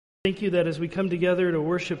Thank you that as we come together to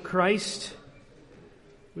worship Christ,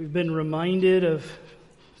 we've been reminded of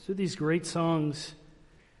through these great songs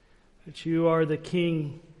that you are the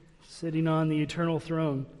King sitting on the eternal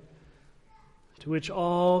throne to which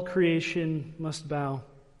all creation must bow.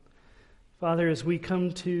 Father, as we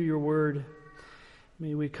come to your word,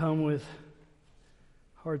 may we come with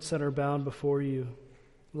hearts that are bowed before you,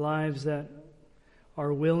 lives that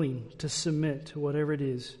are willing to submit to whatever it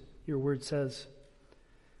is your word says.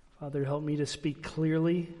 Father, help me to speak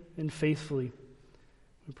clearly and faithfully.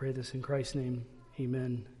 We pray this in Christ's name.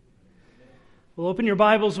 Amen. Well, open your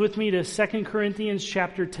Bibles with me to 2 Corinthians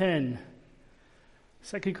chapter 10.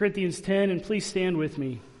 2 Corinthians 10, and please stand with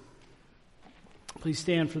me. Please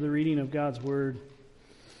stand for the reading of God's Word.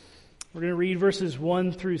 We're going to read verses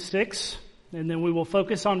 1 through 6, and then we will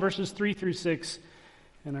focus on verses 3 through 6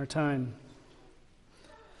 in our time.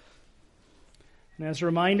 And as a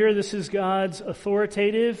reminder, this is God's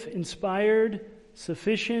authoritative, inspired,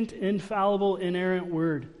 sufficient, infallible, inerrant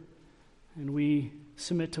word. And we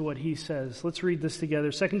submit to what he says. Let's read this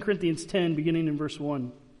together. 2 Corinthians 10, beginning in verse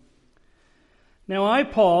 1. Now I,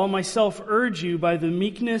 Paul, myself urge you by the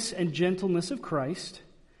meekness and gentleness of Christ,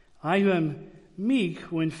 I who am meek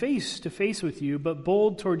when face to face with you, but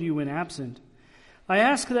bold toward you when absent. I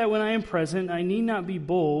ask that when I am present, I need not be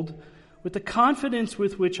bold, with the confidence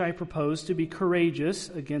with which I propose to be courageous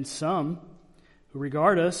against some who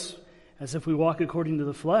regard us as if we walk according to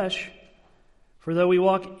the flesh. For though we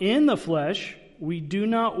walk in the flesh, we do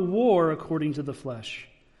not war according to the flesh.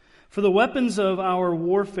 For the weapons of our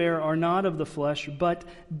warfare are not of the flesh, but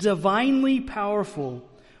divinely powerful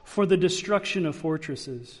for the destruction of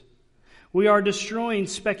fortresses. We are destroying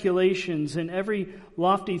speculations and every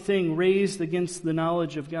lofty thing raised against the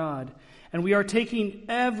knowledge of God. And we are taking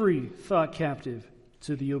every thought captive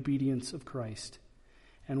to the obedience of Christ.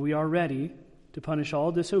 And we are ready to punish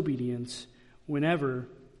all disobedience whenever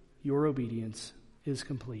your obedience is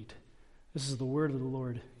complete. This is the word of the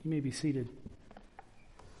Lord. You may be seated.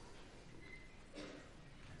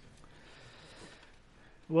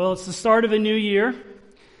 Well, it's the start of a new year,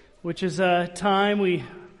 which is a time we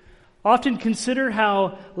often consider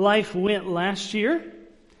how life went last year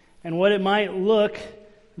and what it might look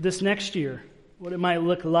this next year, what it might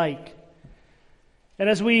look like. And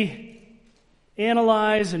as we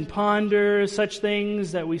analyze and ponder such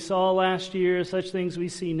things that we saw last year, such things we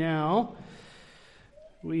see now,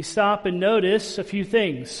 we stop and notice a few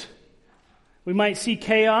things. We might see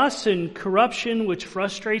chaos and corruption which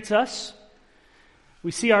frustrates us.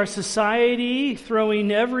 We see our society throwing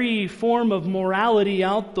every form of morality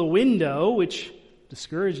out the window, which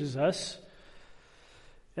discourages us.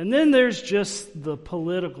 And then there's just the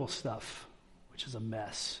political stuff, which is a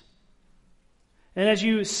mess. And as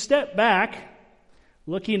you step back,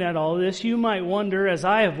 looking at all this, you might wonder, as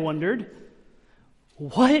I have wondered,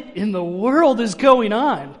 what in the world is going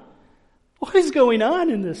on? What is going on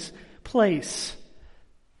in this place?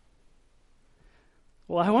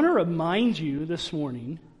 Well, I want to remind you this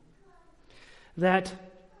morning that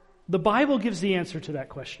the Bible gives the answer to that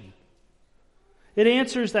question. It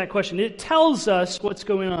answers that question. It tells us what's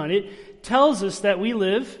going on. It tells us that we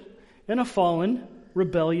live in a fallen,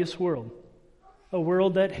 rebellious world. A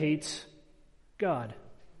world that hates God.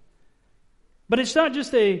 But it's not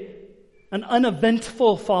just an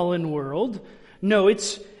uneventful fallen world. No,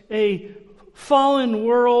 it's a fallen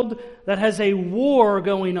world that has a war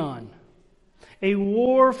going on. A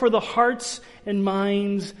war for the hearts and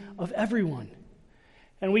minds of everyone.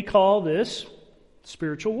 And we call this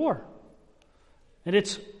spiritual war. And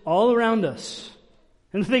it's all around us.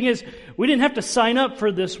 And the thing is, we didn't have to sign up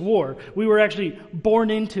for this war. We were actually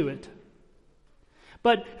born into it.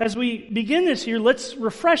 But as we begin this year, let's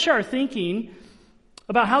refresh our thinking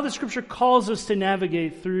about how the Scripture calls us to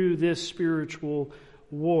navigate through this spiritual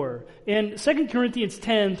war. And 2 Corinthians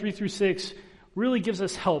 10, 3 through 6 really gives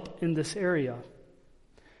us help in this area.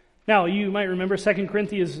 Now, you might remember 2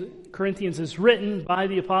 Corinthians is written by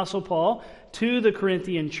the Apostle Paul to the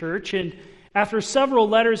Corinthian church, and after several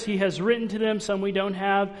letters he has written to them, some we don't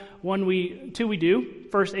have, two we do,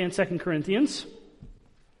 1 and 2 Corinthians.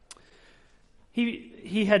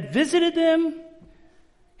 He had visited them,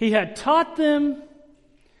 he had taught them.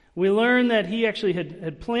 We learn that he actually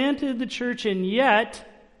had planted the church, and yet,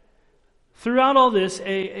 throughout all this,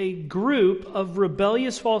 a group of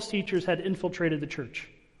rebellious false teachers had infiltrated the church.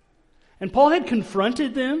 And Paul had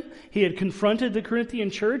confronted them. He had confronted the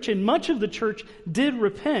Corinthian church, and much of the church did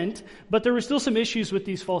repent, but there were still some issues with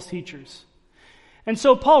these false teachers. And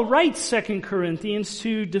so Paul writes 2 Corinthians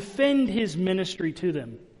to defend his ministry to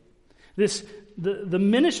them. This the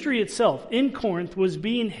ministry itself in Corinth was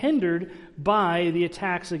being hindered by the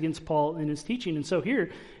attacks against Paul in his teaching. And so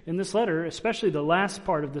here in this letter, especially the last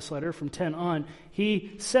part of this letter from 10 on,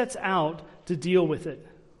 he sets out to deal with it.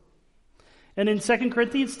 And in 2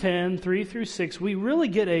 Corinthians 10, 3 through 6, we really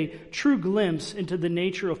get a true glimpse into the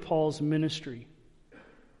nature of Paul's ministry.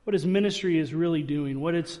 What his ministry is really doing,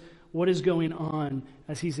 what is going on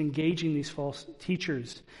as he's engaging these false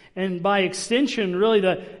teachers. And by extension, really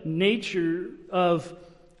the nature of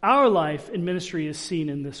our life and ministry is seen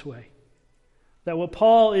in this way. That what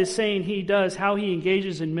Paul is saying he does, how he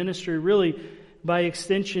engages in ministry, really by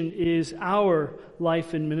extension is our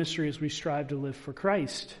life and ministry as we strive to live for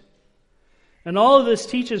Christ. And all of this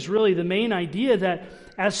teaches really the main idea that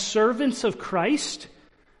as servants of Christ,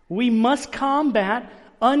 we must combat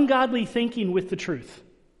ungodly thinking with the truth.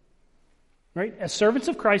 Right? As servants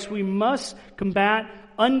of Christ, we must combat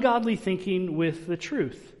ungodly thinking with the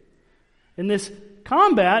truth. And this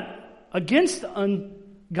combat against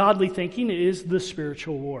ungodly thinking is the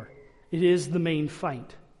spiritual war. It is the main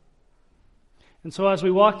fight. And so as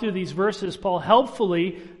we walk through these verses, Paul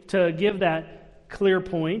helpfully, to give that clear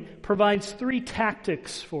point, provides three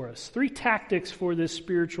tactics for us. Three tactics for this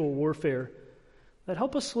spiritual warfare that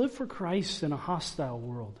help us live for Christ in a hostile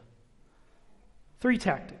world. Three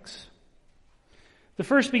tactics. The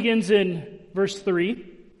first begins in verse 3,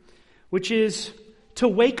 which is to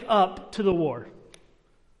wake up to the war.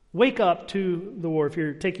 Wake up to the war. If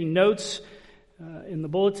you're taking notes in the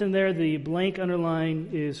bulletin there, the blank underline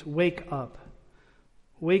is wake up.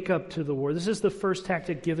 Wake up to the war. This is the first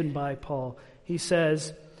tactic given by Paul. He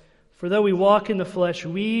says, "For though we walk in the flesh,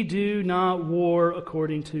 we do not war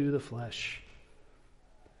according to the flesh."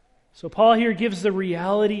 So Paul here gives the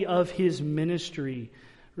reality of his ministry,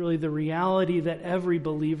 really the reality that every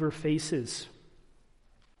believer faces.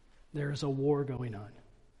 There is a war going on.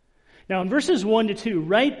 Now in verses 1 to 2,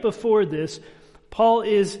 right before this, Paul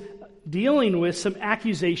is dealing with some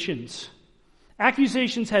accusations.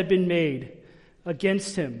 Accusations had been made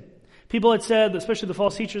against him. People had said, especially the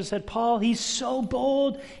false teachers said, Paul, he's so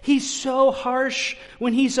bold, he's so harsh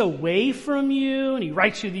when he's away from you, and he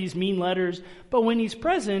writes you these mean letters. But when he's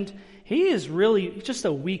present, he is really just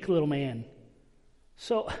a weak little man.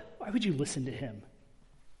 So why would you listen to him?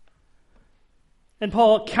 And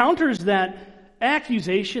Paul counters that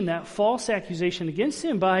accusation, that false accusation against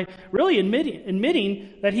him by really admitting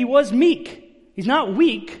that he was meek. He's not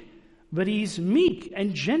weak, but he's meek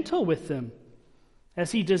and gentle with them,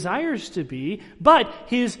 as he desires to be, but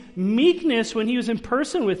his meekness when he was in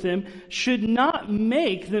person with them should not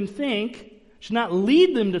lead them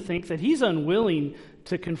to think that he's unwilling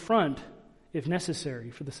to confront if necessary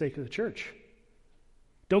for the sake of the church.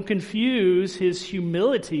 Don't confuse his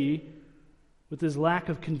humility with his lack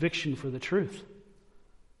of conviction for the truth.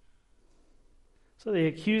 So they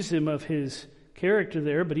accuse him of his character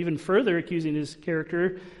there, but even further accusing his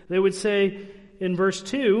character, they would say in verse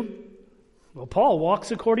 2, well, Paul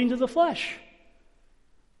walks according to the flesh.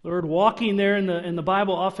 The word walking there in the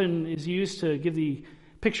Bible often is used to give the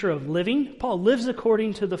picture of living. Paul lives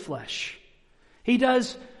according to the flesh. He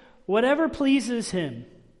does whatever pleases him.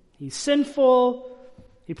 He's sinful.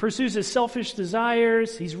 He pursues his selfish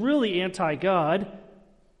desires. He's really anti-God.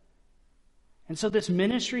 And so this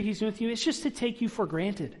ministry he's doing with you, it's just to take you for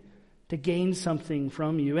granted, to gain something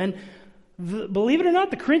from you. And believe it or not,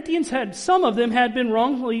 the Corinthians some of them had been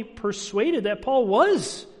wrongly persuaded that Paul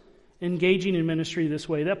was engaging in ministry this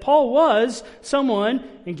way, that Paul was someone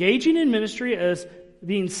engaging in ministry as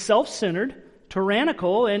being self-centered,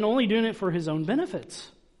 tyrannical, and only doing it for his own benefits.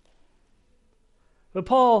 But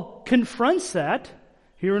Paul confronts that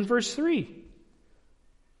here in verse 3.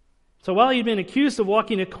 So while he'd been accused of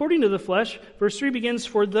walking according to the flesh, verse 3 begins,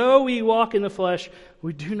 "For though we walk in the flesh,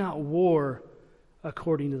 we do not war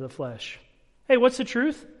according to the flesh." Hey, what's the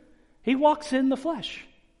truth? He walks in the flesh.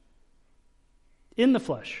 In the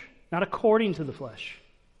flesh, not according to the flesh.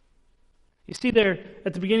 You see there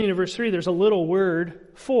at the beginning of verse 3, there's a little word,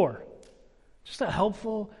 "for." Just a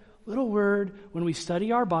helpful little word when we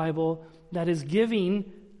study our Bible that is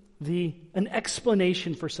giving an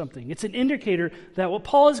explanation for something. It's an indicator that what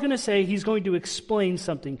Paul is going to say, he's going to explain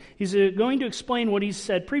something. He's going to explain what he's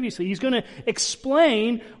said previously. He's going to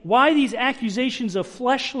explain why these accusations of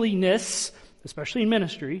fleshliness, especially in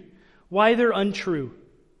ministry, why they're untrue,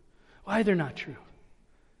 why they're not true.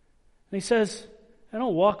 And he says, I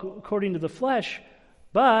don't walk according to the flesh,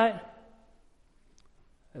 but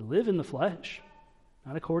I live in the flesh.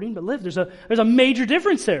 Not according, but live. There's a major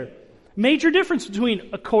difference there. Major difference between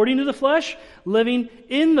according to the flesh, living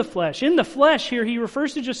in the flesh. In the flesh here, he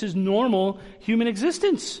refers to just his normal human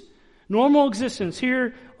existence. normal existence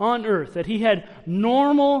here on earth, that he had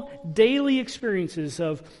normal daily experiences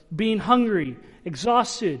of being hungry,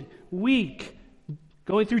 exhausted, weak,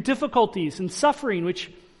 going through difficulties and suffering,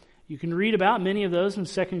 which you can read about many of those in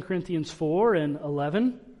 2 Corinthians 4 and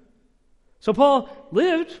 11. So Paul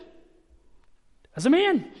lived as a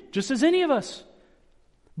man, just as any of us.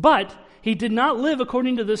 But he did not live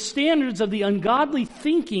according to the standards of the ungodly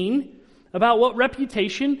thinking about what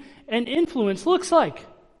reputation and influence looks like.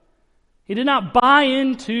 He did not buy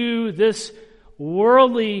into this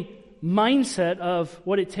worldly mindset of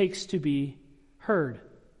what it takes to be heard,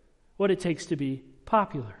 what it takes to be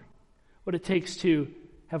popular, what it takes to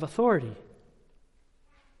have authority.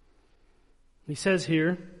 He says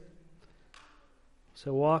here,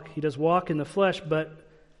 he does walk in the flesh, but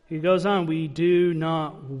he goes on, we do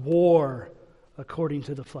not war according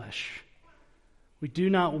to the flesh. We do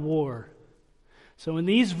not war. So in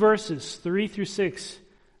these verses, 3 through 6,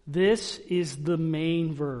 this is the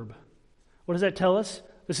main verb. What does that tell us?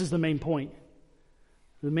 This is the main point.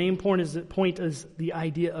 The main point is the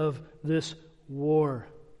idea of this war.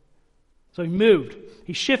 So he moved.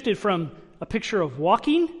 He shifted from a picture of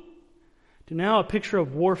walking to now a picture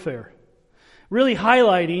of warfare. Really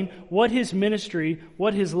highlighting what his ministry,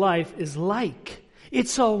 what his life is like.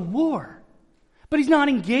 It's a war. But he's not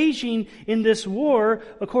engaging in this war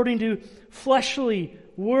according to fleshly,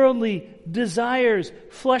 worldly desires,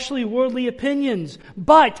 fleshly, worldly opinions.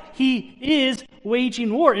 But he is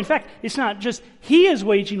waging war. In fact, it's not just he is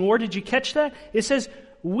waging war. Did you catch that? It says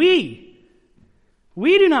we.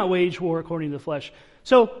 We do not wage war according to the flesh.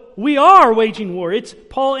 So we are waging war. It's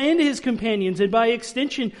Paul and his companions, and by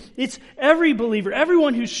extension, it's every believer,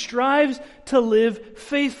 everyone who strives to live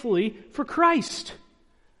faithfully for Christ.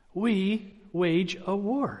 We wage a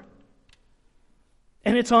war.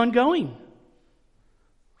 And it's ongoing.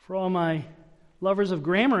 For all my lovers of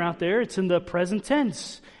grammar out there, it's in the present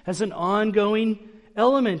tense, has an ongoing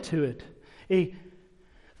element to it.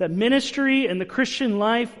 That ministry and the Christian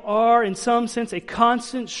life are, in some sense, a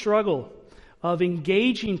constant struggle of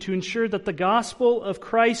engaging to ensure that the gospel of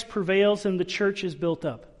Christ prevails and the church is built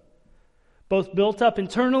up. Both built up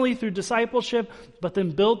internally through discipleship, but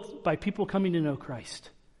then built by people coming to know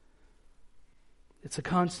Christ. It's a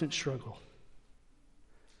constant struggle.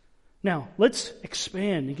 Now, let's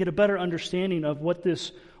expand and get a better understanding of what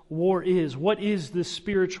this war is. What is this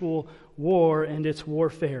spiritual war and its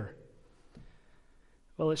warfare?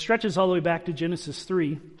 Well, it stretches all the way back to Genesis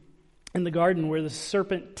 3 in the garden where the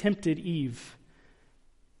serpent tempted Eve,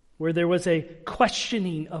 where there was a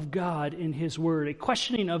questioning of God in His Word, a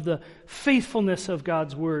questioning of the faithfulness of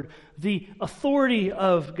God's Word, the authority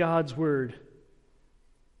of God's Word.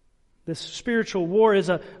 This spiritual war is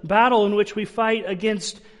a battle in which we fight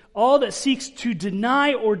against all that seeks to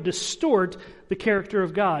deny or distort the character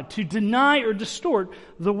of God, to deny or distort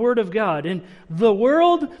the Word of God. And the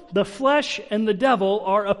world, the flesh, and the devil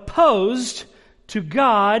are opposed to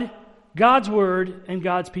God, God's Word, and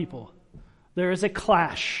God's people. There is a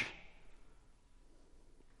clash.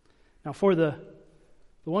 Now, for the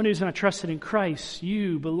one who's not trusted in Christ,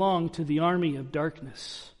 you belong to the army of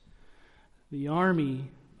darkness, the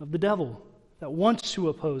army of the devil that wants to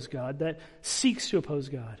oppose God, that seeks to oppose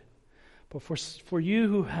God. But for you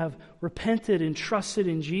who have repented and trusted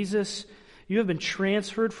in Jesus, you have been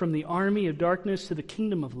transferred from the army of darkness to the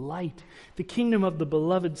kingdom of light, the kingdom of the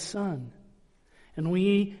beloved Son. And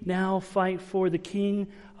we now fight for the King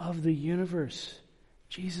of the universe,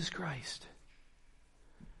 Jesus Christ.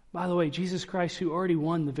 By the way, Jesus Christ who already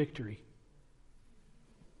won the victory.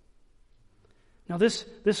 Now this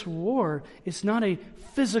war is not a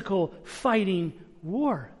physical fighting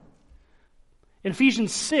war. In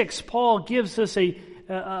Ephesians 6, Paul gives us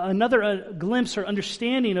another glimpse or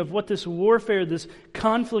understanding of what this warfare, this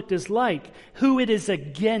conflict is like, who it is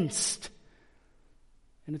against.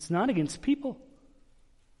 And it's not against people.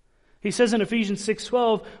 He says in Ephesians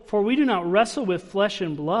 6:12, "For we do not wrestle with flesh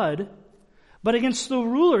and blood, but against the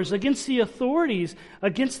rulers, against the authorities,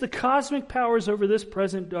 against the cosmic powers over this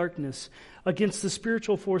present darkness, against the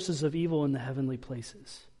spiritual forces of evil in the heavenly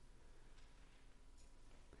places."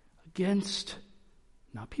 Against,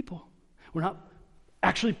 not people. We're not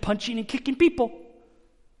actually punching and kicking people.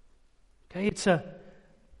 Okay,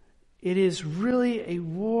 it is really a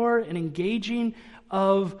war, an engaging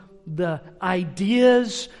of the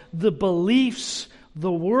ideas, the beliefs,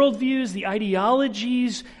 the worldviews, the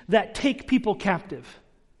ideologies that take people captive,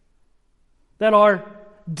 that are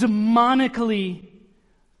demonically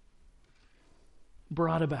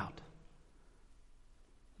brought about.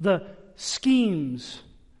 The schemes,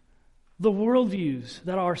 the worldviews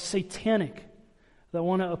that are satanic, that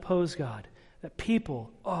want to oppose God, that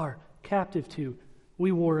people are captive to,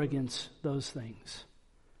 we war against those things.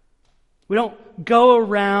 We don't go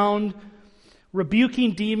around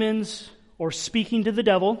rebuking demons or speaking to the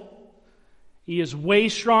devil. He is way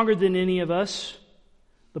stronger than any of us.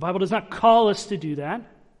 The Bible does not call us to do that.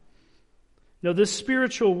 No, this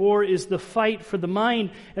spiritual war is the fight for the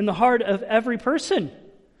mind and the heart of every person.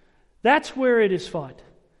 That's where it is fought.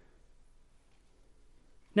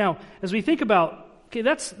 Now, as we think about,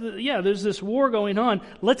 there's this war going on.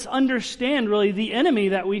 Let's understand really the enemy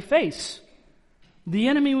that we face. The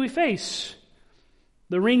enemy we face.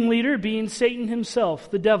 The ringleader being Satan himself,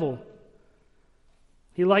 the devil.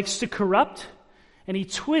 He likes to corrupt, and he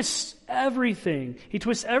twists everything. He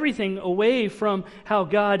twists everything away from how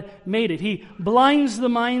God made it. He blinds the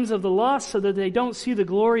minds of the lost so that they don't see the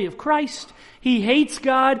glory of Christ. He hates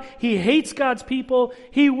God. He hates God's people.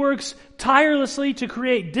 He works tirelessly to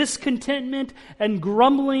create discontentment and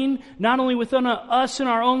grumbling, not only within us in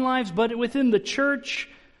our own lives, but within the church.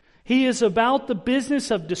 He is about the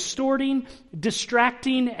business of distorting,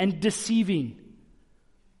 distracting, and deceiving.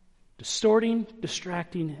 Distorting,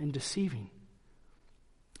 distracting, and deceiving.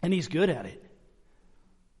 And he's good at it.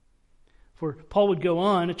 For Paul would go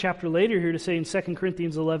on a chapter later here to say in 2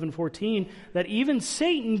 Corinthians 11:14 that even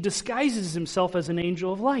Satan disguises himself as an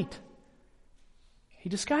angel of light. He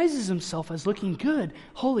disguises himself as looking good,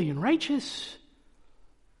 holy, and righteous.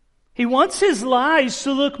 He wants his lies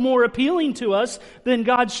to look more appealing to us than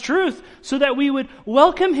God's truth so that we would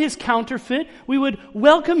welcome his counterfeit, we would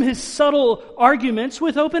welcome his subtle arguments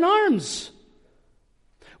with open arms.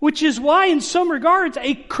 Which is why, in some regards,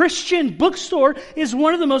 a Christian bookstore is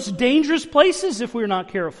one of the most dangerous places if we're not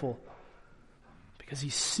careful. Because he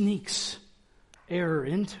sneaks error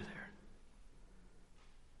into there.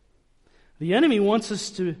 The enemy wants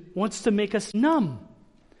to make us numb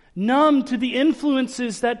to the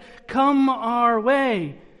influences that come our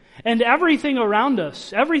way. And everything around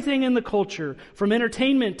us, everything in the culture, from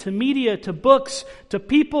entertainment to media to books to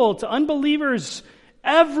people to unbelievers,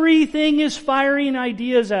 everything is firing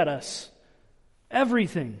ideas at us.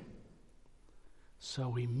 Everything. So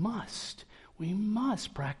we must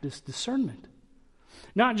practice discernment.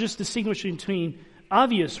 Not just distinguishing between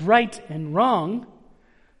obvious right and wrong,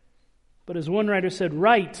 but as one writer said,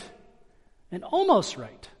 right and almost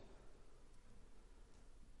right.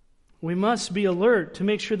 We must be alert to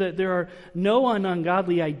make sure that there are no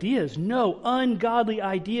ungodly ideas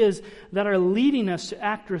that are leading us to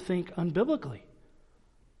act or think unbiblically.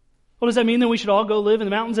 Well, does that mean that we should all go live in the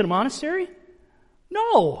mountains in a monastery?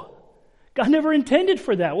 No. God never intended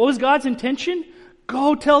for that. What was God's intention?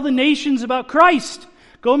 Go tell the nations about Christ.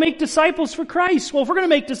 Go make disciples for Christ. Well, if we're going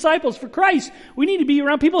to make disciples for Christ, we need to be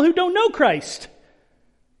around people who don't know Christ.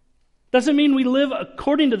 Doesn't mean we live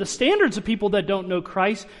according to the standards of people that don't know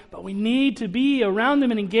Christ, but we need to be around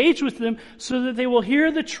them and engage with them so that they will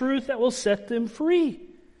hear the truth that will set them free.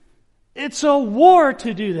 It's a war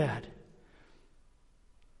to do that.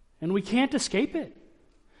 And we can't escape it.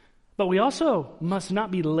 But we also must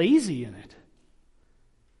not be lazy in it.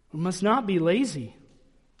 We must not be lazy.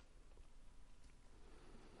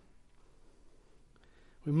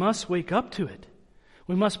 We must wake up to it.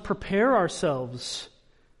 We must prepare ourselves,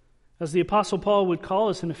 as the Apostle Paul would call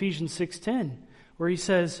us in Ephesians 6:10, where he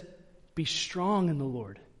says, be strong in the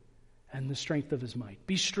Lord and the strength of his might.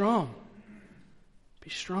 Be strong.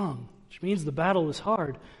 Be strong. Which means the battle is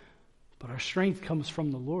hard, but our strength comes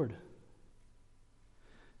from the Lord.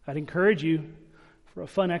 I'd encourage you, for a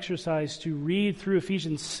fun exercise, to read through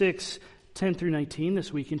Ephesians 6:10 through 19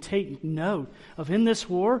 this week and take note of, in this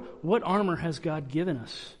war, what armor has God given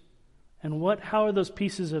us? And how are those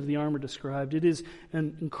pieces of the armor described? It is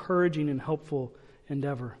an encouraging and helpful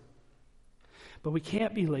endeavor. But we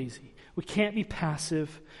can't be lazy. We can't be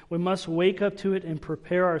passive. We must wake up to it and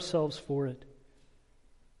prepare ourselves for it.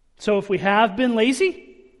 So if we have been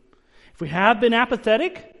lazy, if we have been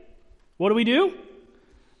apathetic, what do?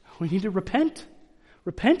 We need to repent.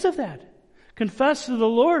 Repent of that. Confess to the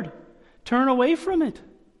Lord. Turn away from it.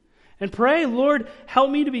 And pray, Lord,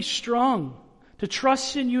 help me to be strong, to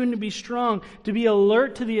trust in you and to be strong, to be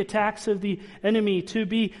alert to the attacks of the enemy, to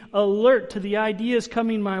be alert to the ideas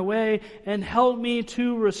coming my way, and help me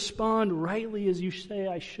to respond rightly as you say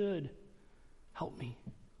I should. Help me.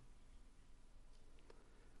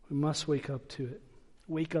 We must wake up to it.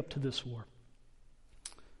 Wake up to this war.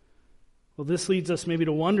 Well, this leads us maybe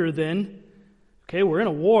to wonder then, okay, we're in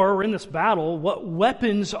a war, we're in this battle, what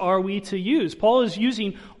weapons are we to use? Paul is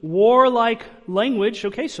using warlike language.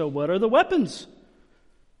 Okay, so what are the weapons?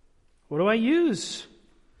 What do I use?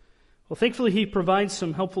 Well, thankfully he provides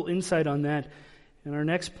some helpful insight on that in our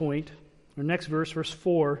next point, our next verse, verse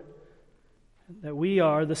 4.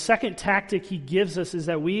 the second tactic he gives us is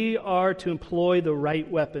that we are to employ the right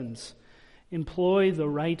weapons. Employ the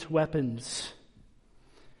right weapons.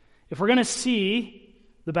 If we're going to see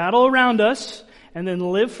the battle around us and then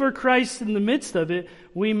live for Christ in the midst of it,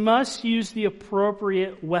 we must use the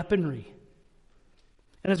appropriate weaponry.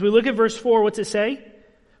 And as we look at verse 4, what's it say?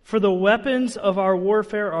 For the weapons of our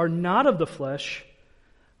warfare are not of the flesh,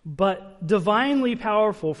 but divinely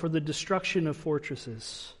powerful for the destruction of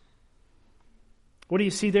fortresses. What do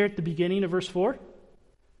you see there at the beginning of verse 4?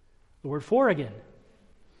 The word for again.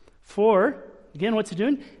 For, again, what's it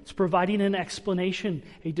doing? It's providing an explanation,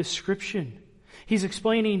 a description. He's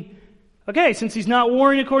explaining, okay, since he's not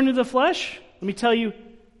warring according to the flesh, let me tell you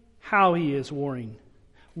how he is warring,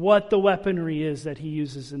 what the weaponry is that he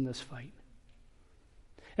uses in this fight.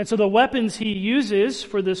 And so the weapons he uses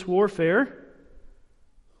for this warfare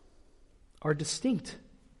are distinct.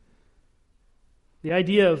 The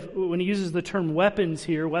idea of, when he uses the term weapons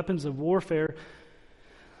here, weapons of warfare,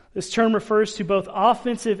 this term refers to both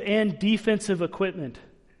offensive and defensive equipment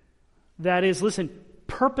that is, listen,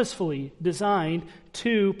 purposefully designed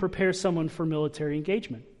to prepare someone for military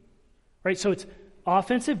engagement. Right? So it's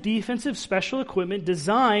offensive, defensive, special equipment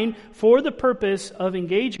designed for the purpose of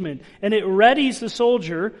engagement. And it readies the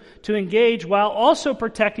soldier to engage while also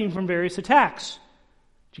protecting from various attacks.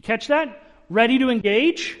 Did you catch that? Ready to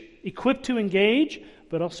engage, equipped to engage,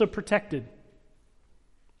 but also protected.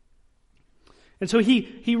 And so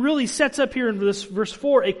he really sets up here in this verse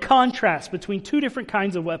 4 a contrast between two different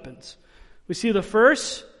kinds of weapons. We see the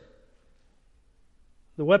first,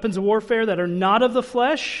 the weapons of warfare that are not of the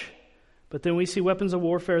flesh, but then we see weapons of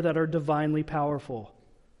warfare that are divinely powerful.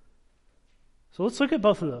 So let's look at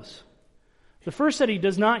both of those. The first that he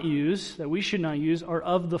does not use, that we should not use, are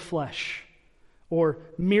of the flesh, or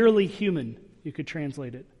merely human, you could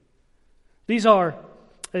translate it. These are,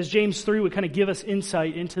 as James 3 would kind of give us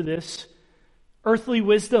insight into this, earthly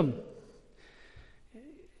wisdom,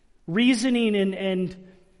 reasoning and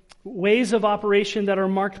ways of operation that are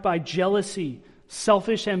marked by jealousy,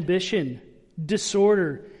 selfish ambition,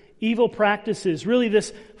 disorder, evil practices. Really,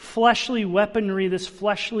 this fleshly weaponry, this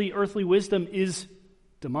fleshly earthly wisdom is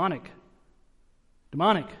demonic.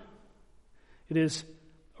 Demonic. It is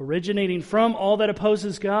originating from all that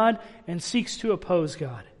opposes God and seeks to oppose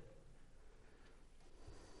God.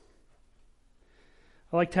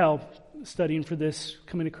 I liked how, studying for this,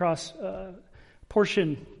 coming across a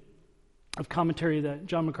portion of commentary that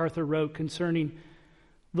John MacArthur wrote concerning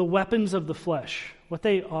the weapons of the flesh, what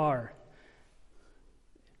they are.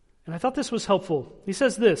 And I thought this was helpful. He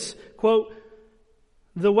says this, quote,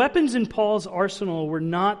 "The weapons in Paul's arsenal were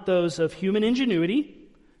not those of human ingenuity,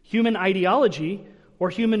 human ideology, or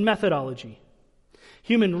human methodology.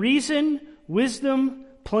 Human reason, wisdom,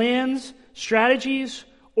 plans, strategies,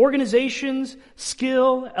 organizations,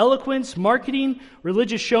 skill, eloquence, marketing,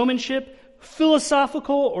 religious showmanship,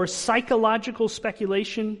 philosophical or psychological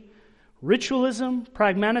speculation, ritualism,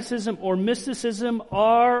 pragmatism, or mysticism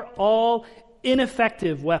are all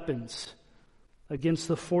ineffective weapons against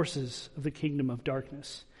the forces of the kingdom of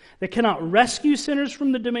darkness. They cannot rescue sinners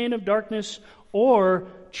from the domain of darkness or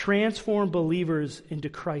transform believers into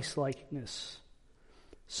Christ-likeness.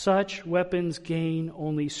 Such weapons gain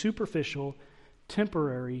only superficial,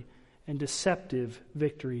 temporary, and deceptive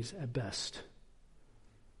victories at best."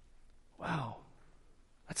 Wow,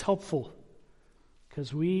 that's helpful,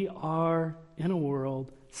 because we are in a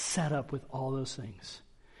world set up with all those things.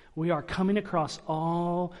 We are coming across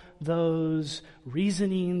all those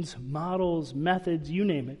reasonings, models, methods, you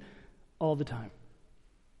name it, all the time.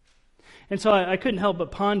 And so I couldn't help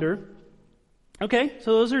but ponder, okay,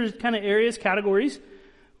 so those are kind of areas, categories.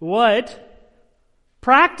 What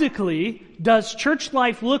practically does church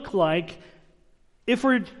life look like if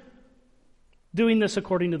we're doing this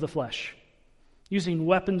according to the flesh, using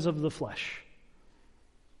weapons of the flesh?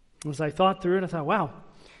 As I thought through it, I thought, wow,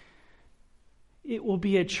 it will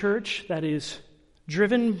be a church that is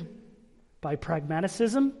driven by pragmatic,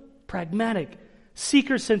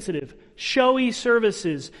 seeker-sensitive, showy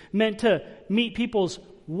services meant to meet people's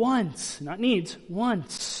wants, not needs,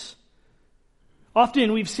 wants.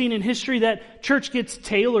 Often we've seen in history that church gets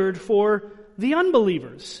tailored for the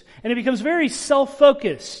unbelievers, and it becomes very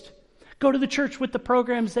self-focused. Go to the church with the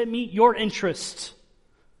programs that meet your interests.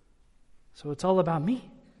 So it's all about me.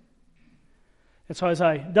 And so as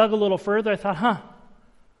I dug a little further, I thought, I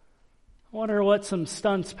wonder what some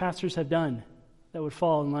stunts pastors have done that would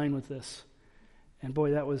fall in line with this. And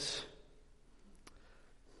boy, that was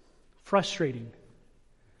frustrating.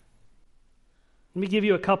 Let me give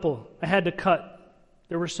you a couple. I had to cut.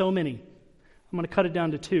 There were so many. I'm going to cut it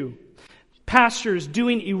down to two. pastors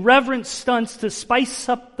doing irreverent stunts to spice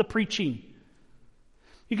up the preaching.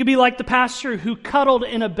 You could be like the pastor who cuddled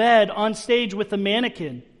in a bed on stage with a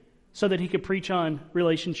mannequin so that he could preach on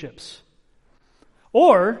relationships.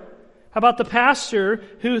 Or, how about the pastor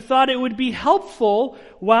who thought it would be helpful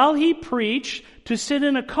while he preached to sit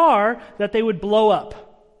in a car that they would blow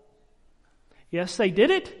up? Yes, they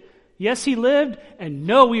did it. Yes, he lived. And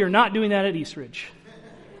no, we are not doing that at Eastridge.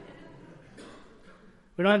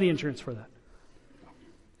 We don't have the insurance for that.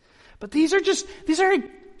 But these are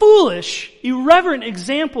foolish, irreverent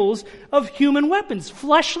examples of human weapons,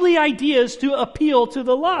 fleshly ideas to appeal to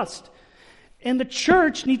the lost. And the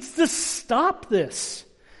church needs to stop this.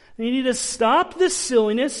 They need to stop this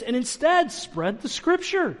silliness and instead spread the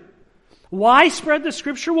Scripture. Why spread the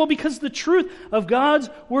Scripture? Well, because the truth of God's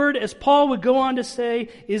Word, as Paul would go on to say,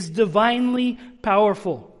 is divinely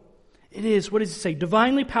powerful. It is, what does it say?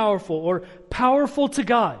 Divinely powerful, or powerful to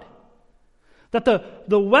God. That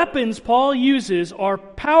the weapons Paul uses are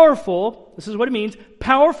powerful, this is what it means,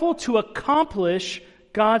 powerful to accomplish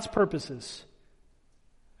God's purposes.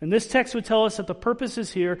 And this text would tell us that the purposes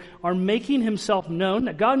here are making himself known,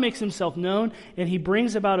 that God makes himself known, and he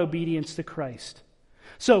brings about obedience to Christ.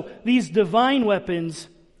 So these divine weapons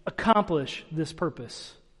accomplish this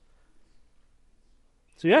purpose.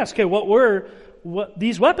 So you ask, okay, what were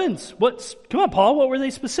these weapons? Come on, Paul, what were they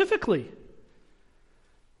specifically?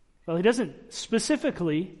 Well, he doesn't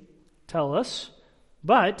specifically tell us,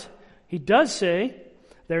 but he does say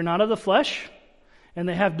they're not of the flesh, and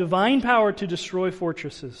they have divine power to destroy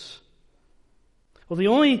fortresses. Well, the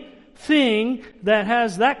only thing that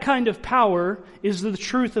has that kind of power is the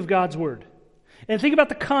truth of God's Word. And think about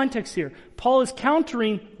the context here. Paul is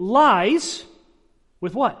countering lies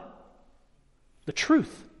with what? The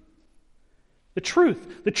truth. The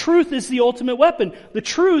truth. The truth is the ultimate weapon. The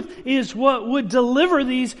truth is what would deliver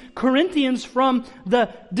these Corinthians from the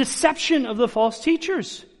deception of the false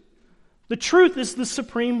teachers. The truth is the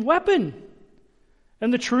supreme weapon.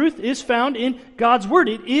 And the truth is found in God's Word.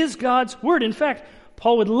 It is God's Word. In fact,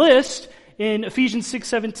 Paul would list in Ephesians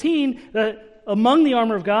 6:17 that among the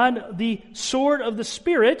armor of God, the sword of the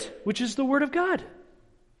Spirit, which is the Word of God.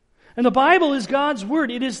 And the Bible is God's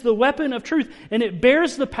Word. It is the weapon of truth, and it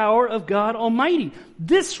bears the power of God Almighty.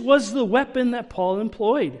 This was the weapon that Paul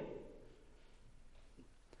employed.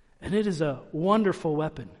 And it is a wonderful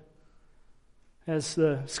weapon. As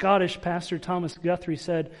the Scottish pastor Thomas Guthrie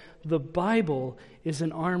said, the Bible is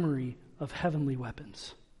an armory of heavenly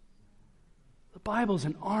weapons. The Bible is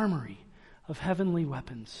an armory of heavenly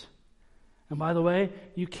weapons. And by the way,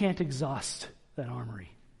 you can't exhaust that armory.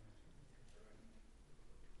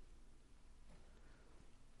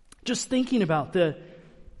 Just thinking about the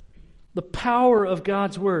power of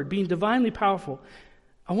God's Word, being divinely powerful,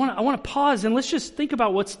 I want to pause and let's just think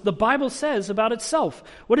about what the Bible says about itself,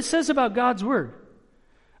 what it says about God's Word.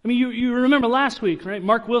 I mean, you remember last week, right?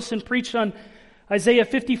 Mark Wilson preached on Isaiah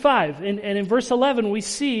 55, and in verse 11 we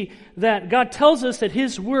see that God tells us that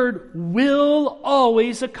His Word will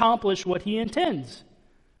always accomplish what He intends.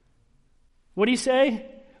 What did he say?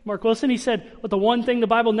 Mark Wilson, he said, what the one thing the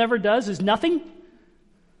Bible never does is nothing.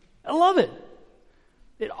 I love it.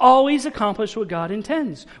 It always accomplishes what God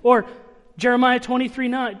intends. Or Jeremiah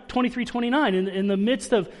 23:29, in the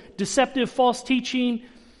midst of deceptive false teaching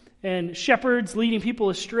and shepherds leading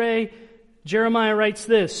people astray, Jeremiah writes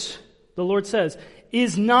this. The Lord says,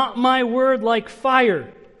 "Is not my word like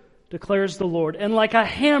fire, declares the Lord, and like a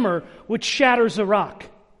hammer which shatters a rock?"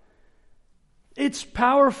 It's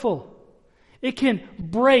powerful. It can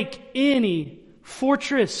break any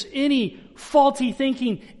fortress, any faulty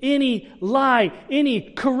thinking, any lie, any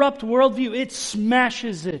corrupt worldview. It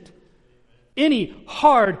smashes it. Any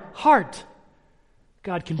hard heart,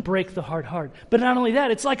 God can break the hard heart. But not only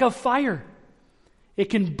that, it's like a fire. It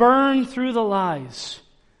can burn through the lies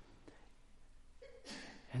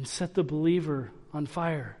and set the believer on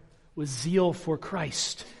fire with zeal for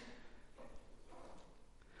Christ.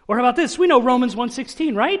 Or how about this? We know Romans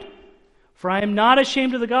 1:16, right? For I am not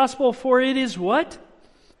ashamed of the gospel, for it is what?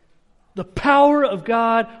 The power of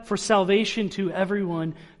God for salvation to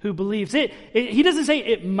everyone who believes. He doesn't say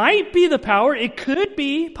it might be the power. It could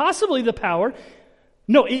be possibly the power.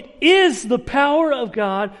 No, it is the power of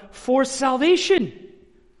God for salvation.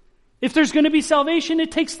 If there's going to be salvation,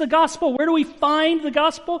 it takes the gospel. Where do we find the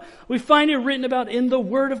gospel? We find it written about in the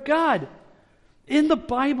Word of God, in the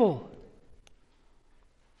Bible.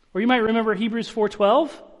 Or you might remember Hebrews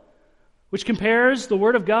 4:12, which compares the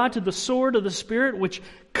Word of God to the sword of the Spirit, which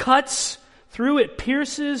cuts through, it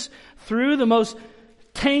pierces through the most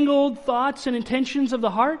tangled thoughts and intentions of the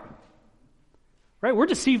heart. Right? We're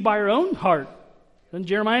deceived by our own heart. Doesn't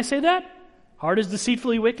Jeremiah say that? Heart is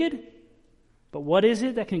deceitfully wicked. But what is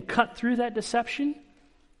it that can cut through that deception?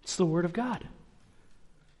 It's the Word of God.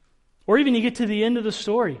 Or even you get to the end of the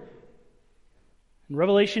story. In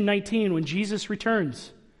Revelation 19, when Jesus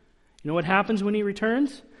returns, you know what happens when He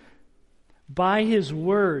returns? By His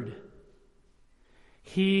Word,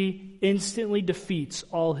 He instantly defeats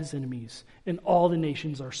all His enemies, and all the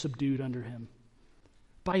nations are subdued under Him.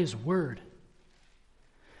 By His Word.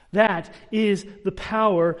 That is the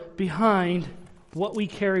power behind what we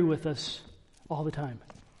carry with us all the time.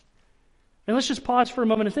 And let's just pause for a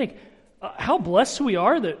moment and think, how blessed we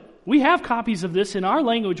are that we have copies of this in our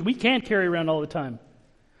language we can't carry around all the time,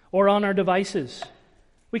 or on our devices.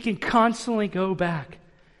 We can constantly go back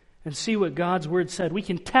and see what God's Word said. We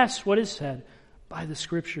can test what is said by the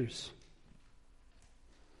Scriptures.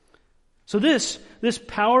 So this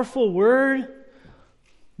powerful Word,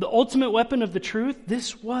 the ultimate weapon of the truth,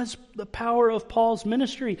 this was the power of Paul's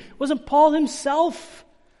ministry. It wasn't Paul himself.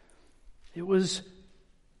 It was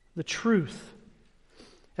the truth.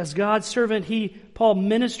 As God's servant, Paul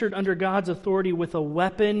ministered under God's authority with a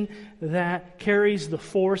weapon that carries the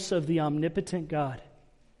force of the omnipotent God.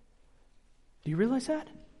 Do you realize that?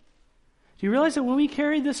 Do you realize that when we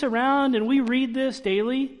carry this around and we read this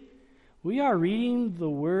daily, we are reading the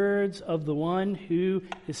words of the one who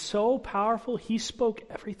is so powerful, He spoke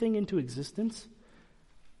everything into existence?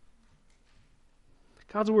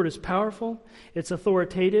 God's Word is powerful, it's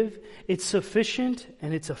authoritative, it's sufficient,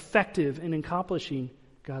 and it's effective in accomplishing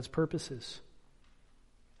God's purposes.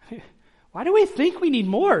 Why do we think we need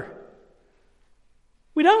more?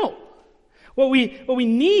 We don't. What we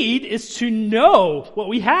need is to know what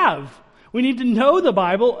we have. We need to know the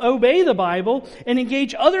Bible, obey the Bible, and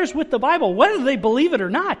engage others with the Bible, whether they believe it or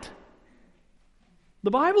not.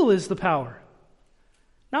 The Bible is the power.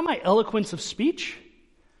 Not my eloquence of speech.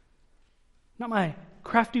 Not my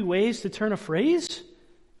crafty ways to turn a phrase.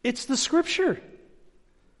 It's the Scripture.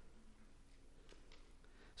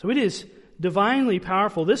 So it is divinely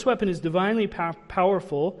powerful. This weapon is divinely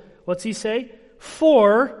powerful. What's he say?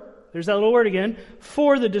 There's that little word again,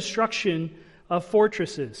 for the destruction of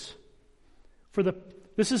fortresses.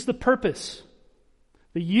 This is the purpose.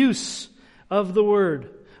 The use of the Word,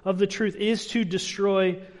 of the truth, is to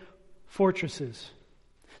destroy fortresses.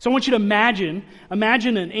 So I want you to imagine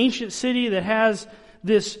an ancient city that has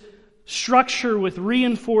this structure with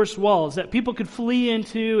reinforced walls that people could flee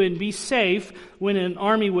into and be safe when an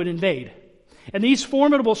army would invade. And these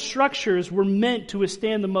formidable structures were meant to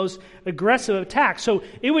withstand the most aggressive attacks. So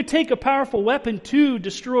it would take a powerful weapon to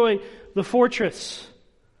destroy the fortress.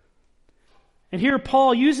 And here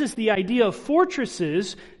Paul uses the idea of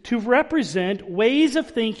fortresses to represent ways of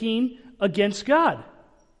thinking against God.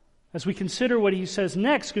 As we consider what he says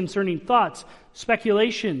next concerning thoughts,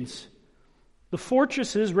 speculations, the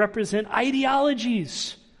fortresses represent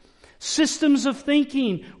ideologies, systems of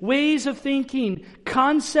thinking, ways of thinking,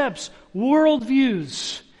 concepts,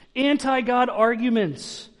 worldviews, anti-God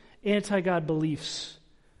arguments, anti-God beliefs.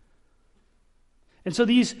 And so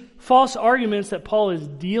these false arguments that Paul is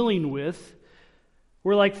dealing with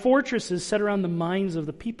were like fortresses set around the minds of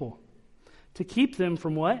the people to keep them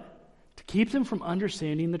from what? To keep them from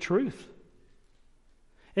understanding the truth.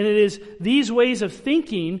 And it is these ways of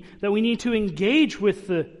thinking that we need to engage with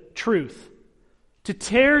the truth, to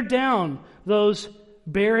tear down those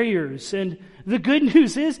barriers. And the good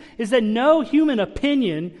news is that no human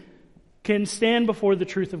opinion can stand before the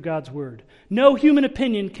truth of God's Word. No human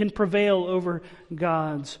opinion can prevail over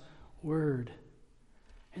God's Word.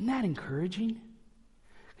 Isn't that encouraging?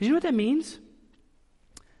 Because you know what that means?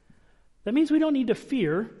 That means we don't need to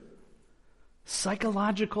fear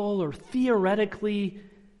psychological or theoretically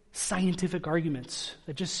scientific arguments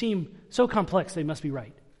that just seem so complex they must be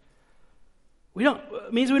right.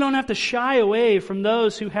 It means we don't have to shy away from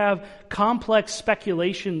those who have complex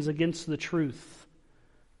speculations against the truth.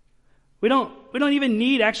 We don't even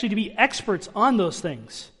need actually to be experts on those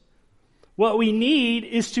things. What we need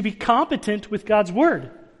is to be competent with God's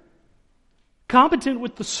Word. Competent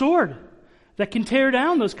with the sword that can tear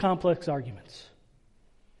down those complex arguments.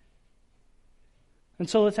 And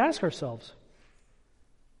so let's ask ourselves,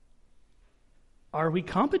 are we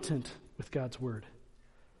competent with God's Word?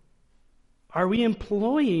 Are we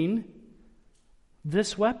employing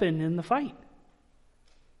this weapon in the fight?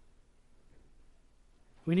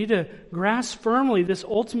 We need to grasp firmly this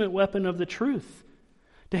ultimate weapon of the truth,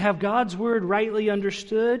 to have God's Word rightly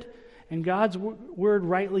understood and God's Word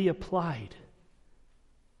rightly applied,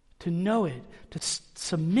 to know it, to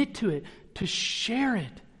submit to it, to share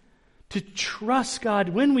it, to trust God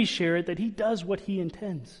when we share it that He does what He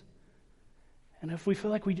intends. And if we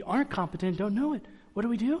feel like we aren't competent, don't know it, what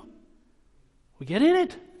do? We get in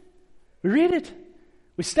it. We read it.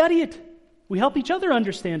 We study it. We help each other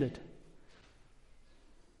understand it.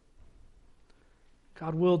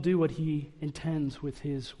 God will do what He intends with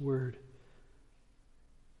His Word.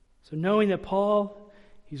 So knowing that Paul,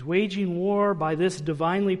 he's waging war by this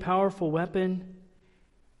divinely powerful weapon,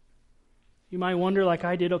 you might wonder, like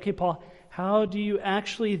I did, okay, Paul, how do you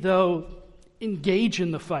actually, though, engage in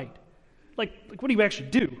the fight? Like what do you actually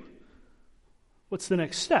do? What's the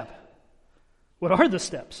next step? What are the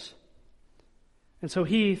steps? And so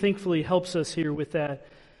he thankfully helps us here with that.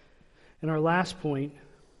 And our last point,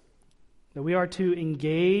 that we are to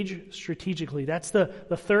engage strategically. That's the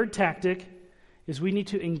third tactic, is we need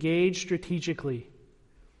to engage strategically.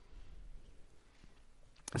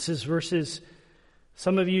 This is verses,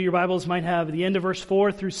 some of you, your Bibles might have the end of verse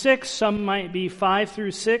 4 through 6. Some might be 5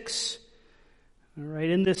 through 6. All right,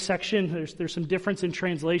 in this section, there's some difference in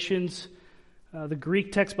translations. The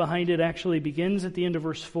Greek text behind it actually begins at the end of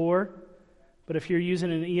verse 4. But if you're using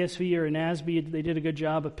an ESV or an ASB, they did a good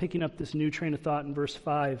job of picking up this new train of thought in verse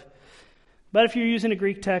 5. But if you're using a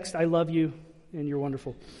Greek text, I love you, and you're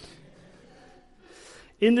wonderful.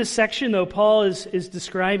 In this section, though, Paul is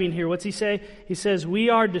describing here, what's he say? He says, we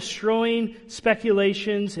are destroying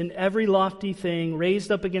speculations and every lofty thing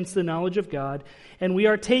raised up against the knowledge of God, and we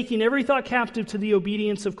are taking every thought captive to the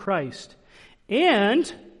obedience of Christ.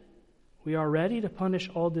 And we are ready to punish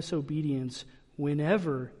all disobedience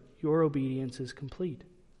whenever your obedience is complete.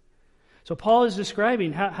 So Paul is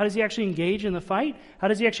describing how does he actually engage in the fight? How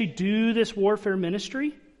does he actually do this warfare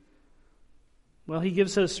ministry? Well, he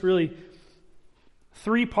gives us really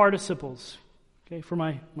 3 participles. Okay, for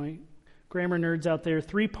my grammar nerds out there,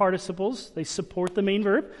 3 participles. They support the main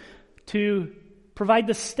verb to provide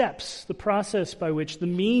the steps, the process by which, the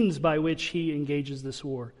means by which he engages this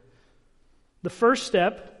war. The first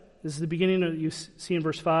step, this is the beginning of, you see in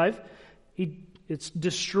verse 5, it's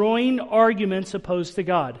destroying arguments opposed to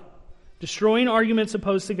God. Destroying arguments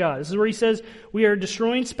opposed to God. This is where he says, we are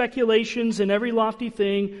destroying speculations and every lofty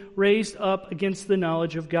thing raised up against the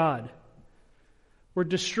knowledge of God. We're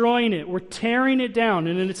destroying it. We're tearing it down.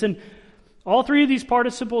 And it's in all 3 of these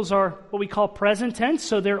participles are what we call present tense,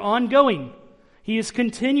 so they're ongoing. He is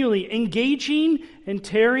continually engaging and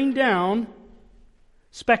tearing down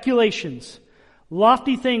speculations,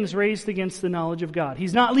 lofty things raised against the knowledge of God.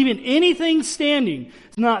 He's not leaving anything standing.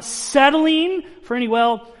 He's not settling for any,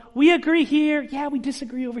 we agree here. Yeah, we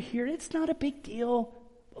disagree over here. It's not a big deal.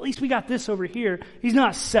 At least we got this over here. He's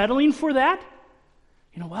not settling for that.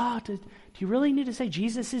 Do you really need to say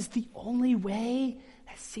Jesus is the only way?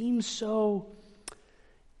 That seems so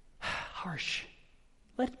harsh.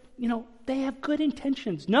 They have good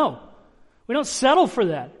intentions. No, we don't settle for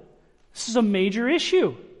that. This is a major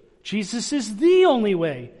issue. Jesus is the only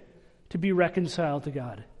way to be reconciled to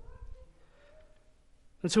God.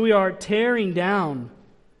 And so we are tearing down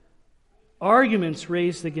arguments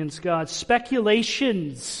raised against God,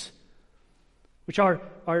 speculations, which are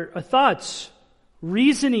thoughts,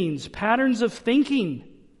 reasonings, patterns of thinking,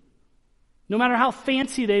 no matter how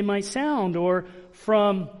fancy they might sound, or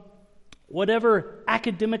from whatever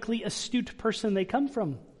academically astute person they come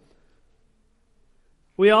from.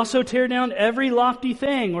 We also tear down every lofty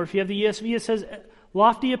thing, or if you have the ESV, it says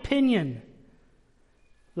lofty opinion.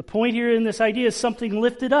 The point here in this idea is something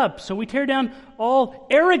lifted up. So we tear down all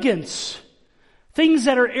arrogance, things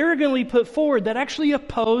that are arrogantly put forward that actually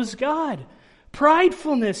oppose God.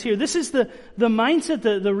 Pridefulness here. This is the mindset,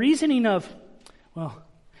 the reasoning of,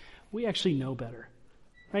 we actually know better,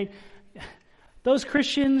 right? Those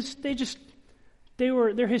Christians,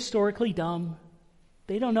 they're historically dumb.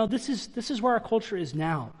 They don't know. This is where our culture is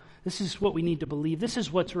now. This is what we need to believe. This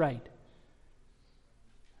is what's right.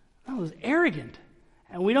 That was arrogant.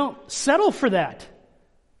 And we don't settle for that.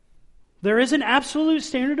 There is an absolute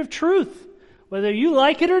standard of truth, whether you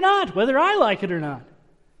like it or not, whether I like it or not.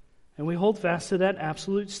 And we hold fast to that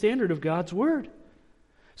absolute standard of God's Word.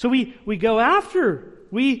 So we go after,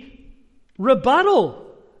 we rebuttal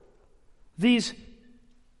these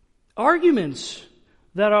arguments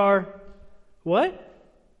that are what?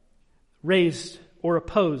 Raised or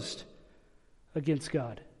opposed against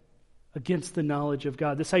God, against the knowledge of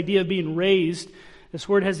God. This idea of being raised, this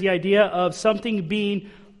word has the idea of something being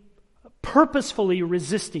purposefully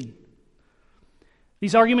resisting.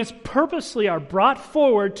 These arguments purposely are brought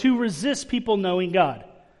forward to resist people knowing God.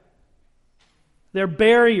 They're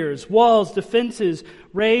barriers, walls, defenses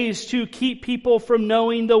raised to keep people from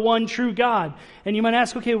knowing the one true God. And you might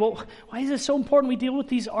ask, okay, well, why is it so important we deal with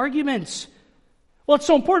these arguments? Well, it's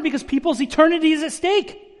so important because people's eternity is at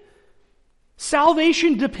stake.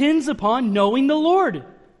 Salvation depends upon knowing the Lord.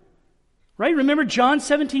 Right? Remember John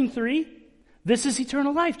 17:3? This is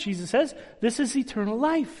eternal life, Jesus says. This is eternal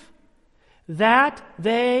life. That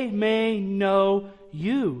they may know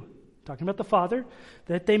you. Talking about the Father.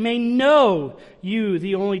 That they may know you,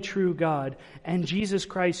 the only true God, and Jesus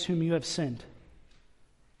Christ whom you have sent.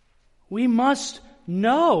 We must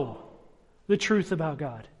know the truth about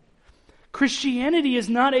God. Christianity is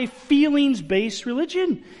not a feelings-based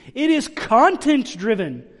religion. It is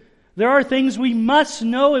content-driven. There are things we must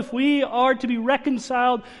know if we are to be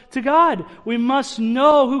reconciled to God. We must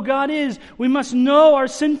know who God is. We must know our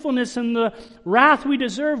sinfulness and the wrath we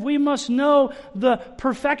deserve. We must know the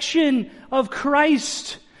perfection of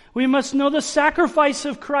Christ. We must know the sacrifice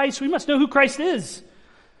of Christ. We must know who Christ is.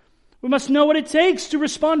 We must know what it takes to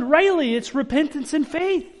respond rightly. It's repentance and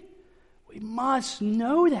faith. We must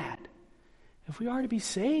know that if we are to be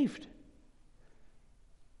saved.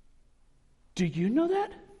 Do you know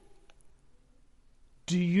that?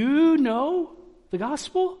 Do you know the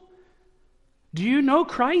gospel? Do you know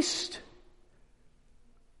Christ?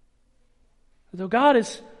 Though God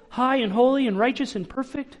is high and holy and righteous and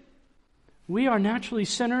perfect, we are naturally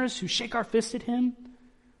sinners who shake our fist at Him.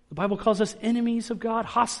 The Bible calls us enemies of God,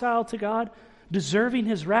 hostile to God, deserving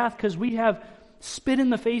His wrath because we have spit in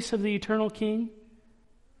the face of the eternal King.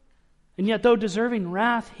 And yet, though deserving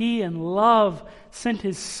wrath, He in love sent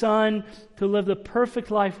His Son to live the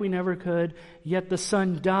perfect life we never could. Yet the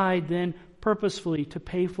Son died then purposefully to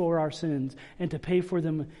pay for our sins and to pay for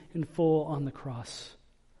them in full on the cross.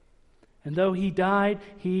 And though He died,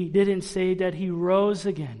 He didn't say that He rose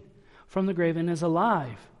again from the grave and is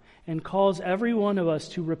alive and calls every one of us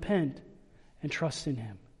to repent and trust in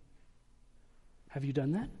Him. Have you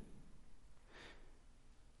done that?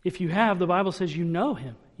 If you have, the Bible says you know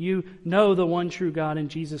Him. You know the one true God and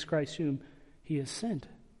Jesus Christ whom He has sent.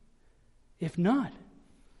 If not,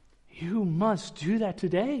 you must do that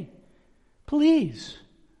today. Please,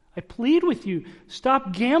 I plead with you,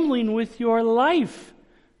 stop gambling with your life.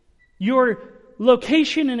 Your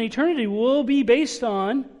location in eternity will be based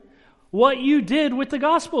on what you did with the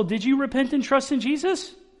gospel. Did you repent and trust in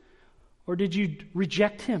Jesus? Or did you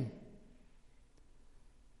reject Him?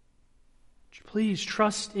 Please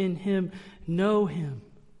trust in Him, know Him.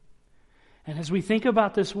 And as we think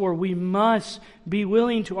about this war, we must be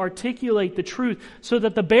willing to articulate the truth so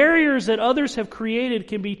that the barriers that others have created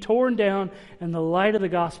can be torn down and the light of the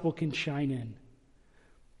gospel can shine in.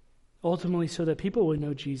 Ultimately, so that people will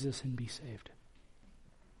know Jesus and be saved.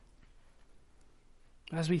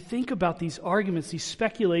 As we think about these arguments, these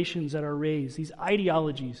speculations that are raised, these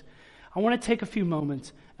ideologies, I want to take a few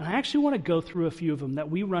moments, and I actually want to go through a few of them that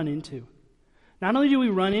we run into. Not only do we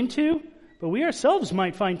run into, but we ourselves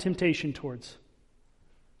might find temptation towards.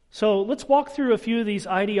 So let's walk through a few of these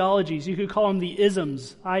ideologies. You could call them the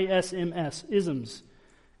isms, I-S-M-S, isms,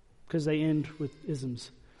 because they end with isms,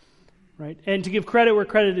 right? And to give credit where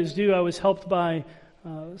credit is due, I was helped by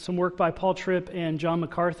some work by Paul Tripp and John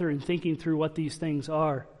MacArthur in thinking through what these things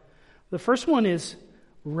are. The first one is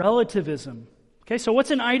relativism. Okay, so what's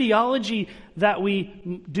an ideology that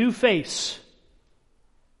we do face?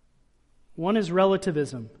 One is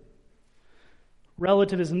relativism.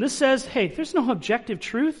 Relativism. This says, hey, there's no objective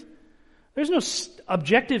truth. There's no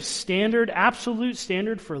objective standard, absolute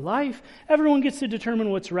standard for life. Everyone gets to determine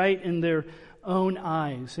what's right in their own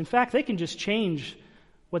eyes. In fact, they can just change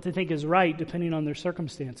what they think is right depending on their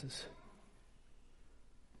circumstances.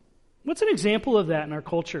 What's an example of that in our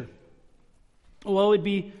culture? Well, it would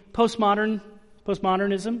be postmodernism,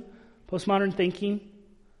 postmodern thinking,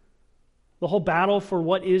 the whole battle for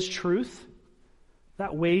what is truth.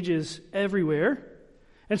 That wages everywhere.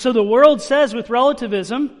 And so the world says with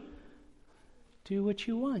relativism, do what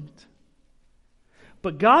you want.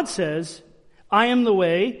 But God says, I am the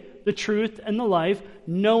way, the truth, and the life.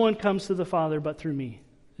 No one comes to the Father but through me.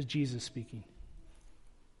 Is Jesus speaking.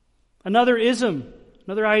 Another ism,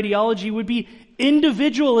 another ideology would be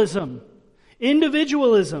individualism.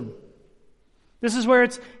 Individualism. This is where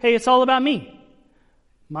it's all about me.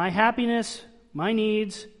 My happiness, my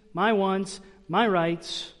needs, my wants, my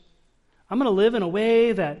rights. I'm going to live in a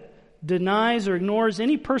way that denies or ignores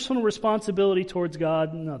any personal responsibility towards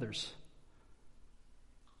God and others.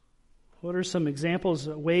 What are some examples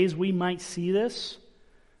of ways we might see this?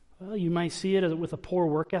 Well, you might see it with a poor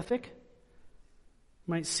work ethic.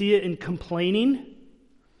 You might see it in complaining.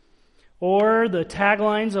 Or the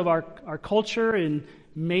taglines of our culture in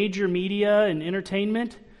major media and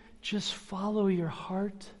entertainment. Just follow your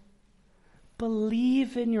heart.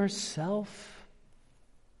 Believe in yourself.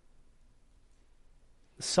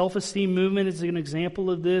 The self-esteem movement is an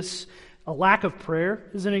example of this. A lack of prayer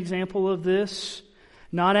is an example of this.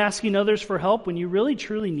 Not asking others for help when you really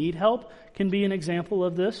truly need help can be an example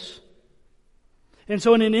of this. And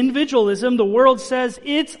so in an individualism, the world says,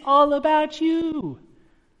 it's all about you.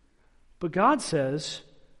 But God says,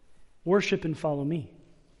 worship and follow me.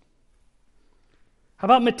 How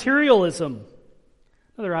about materialism?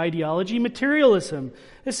 Another ideology, materialism.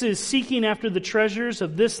 This is seeking after the treasures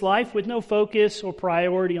of this life with no focus or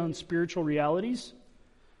priority on spiritual realities.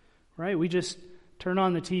 Right? We just turn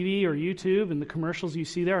on the TV or YouTube, and the commercials you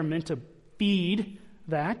see there are meant to feed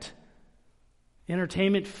that.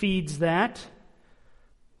 Entertainment feeds that.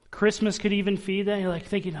 Christmas could even feed that. You're like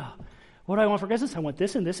thinking, oh, what do I want for Christmas? I want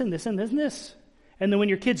this and this and this and this and this. And then when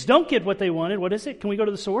your kids don't get what they wanted, what is it? Can we go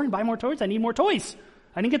to the store and buy more toys? I need more toys.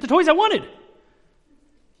 I didn't get the toys I wanted.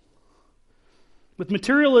 With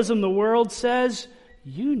materialism, the world says,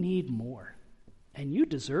 you need more, and you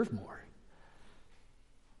deserve more.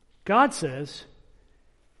 God says,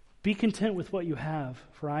 be content with what you have,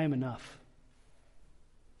 for I am enough.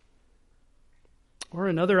 Or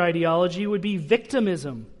another ideology would be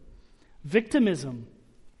victimism. Victimism.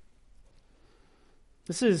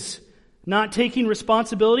 This is not taking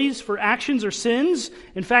responsibilities for actions or sins.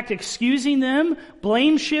 In fact, excusing them,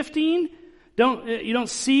 blame shifting. You don't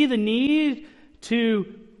see the need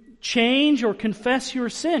to change or confess your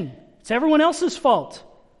sin. It's everyone else's fault.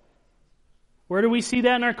 Where do we see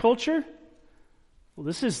that in our culture? Well,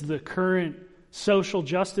 this is the current social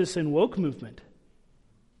justice and woke movement.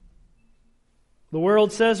 The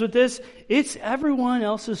world says with this, it's everyone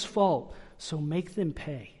else's fault, so make them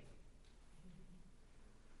pay.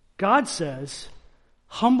 God says,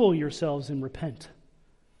 humble yourselves and repent.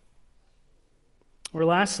 Or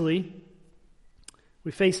lastly,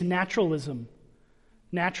 we face naturalism.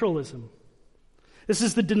 Naturalism. This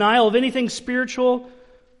is the denial of anything spiritual,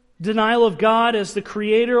 denial of God as the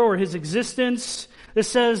creator or his existence. This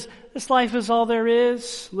says, this life is all there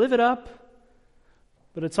is, live it up.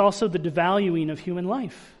 But it's also the devaluing of human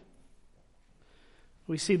life.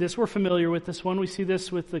 We see this, we're familiar with this one. We see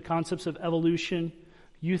this with the concepts of evolution,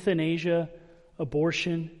 euthanasia,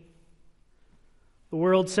 abortion. The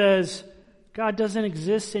world says, God doesn't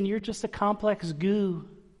exist and you're just a complex goo.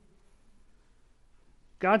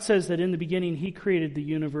 God says that in the beginning He created the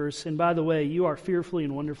universe, and by the way, you are fearfully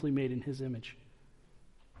and wonderfully made in His image.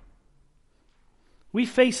 We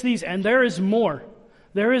face these, and there is more.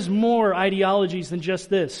 There is more ideologies than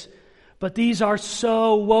just this. But these are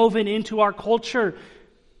so woven into our culture,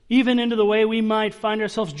 even into the way we might find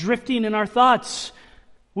ourselves drifting in our thoughts.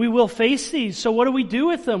 We will face these. So what do we do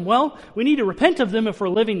with them? Well, we need to repent of them if we're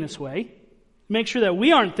living this way. Make sure that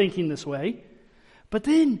we aren't thinking this way. But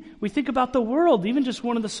then we think about the world, even just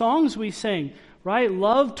one of the songs we sang, right?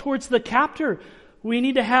 Love towards the captor. We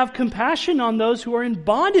need to have compassion on those who are in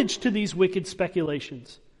bondage to these wicked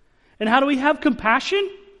speculations. And how do we have compassion?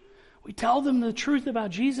 We tell them the truth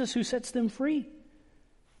about Jesus who sets them free.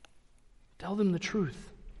 Tell them the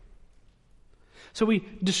truth. So we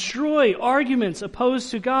destroy arguments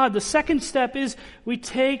opposed to God. The second step is we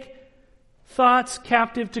take thoughts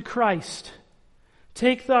captive to Christ.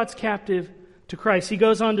 Take thoughts captive to Christ. He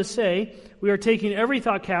goes on to say, we are taking every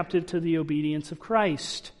thought captive to the obedience of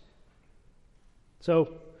Christ.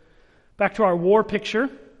 So, back to our war picture.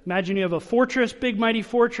 Imagine you have a fortress, big mighty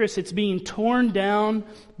fortress. It's being torn down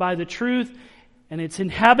by the truth, and its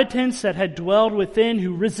inhabitants that had dwelled within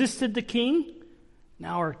who resisted the king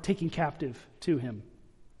now are taken captive to him.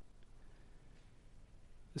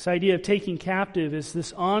 This idea of taking captive is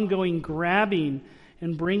this ongoing grabbing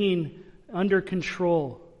and bringing under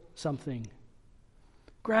control something.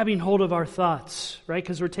 Grabbing hold of our thoughts, right?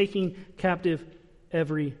 Because we're taking captive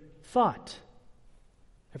every thought.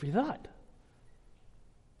 Every thought.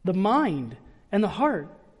 The mind and the heart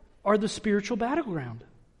are the spiritual battleground.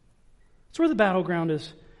 That's where the battleground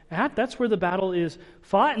is at. That's where the battle is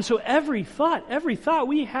fought. And so every thought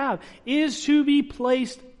we have is to be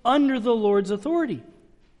placed under the Lord's authority.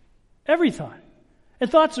 Every thought. And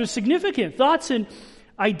thoughts are significant. Thoughts and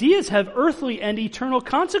ideas have earthly and eternal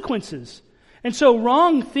consequences. And so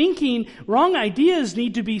wrong thinking, wrong ideas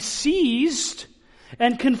need to be seized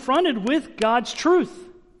and confronted with God's truth.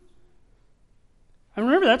 And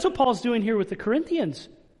remember, that's what Paul's doing here with the Corinthians.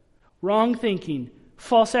 Wrong thinking,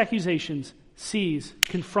 false accusations, seize,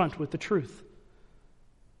 confront with the truth.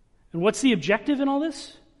 And what's the objective in all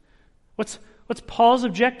this? What's Paul's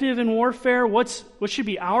objective in warfare? What should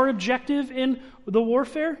be our objective in the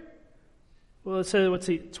warfare? Well,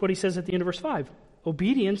 it's what he says at the end of verse 5.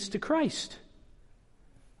 Obedience to Christ.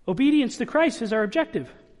 Obedience to Christ is our objective.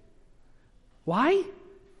 Why?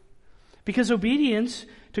 Because obedience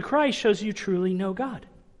to Christ shows you truly know God.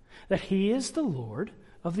 That He is the Lord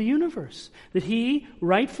of the universe. That He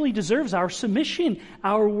rightfully deserves our submission,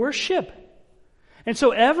 our worship. And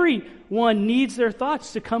so everyone needs their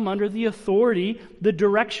thoughts to come under the authority, the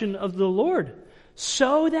direction of the Lord,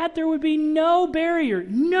 so that there would be no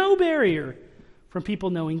barrier from people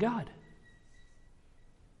knowing God.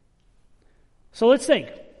 So let's think.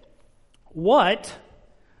 What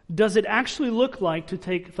does it actually look like to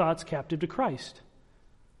take thoughts captive to Christ?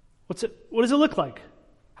 What does it look like?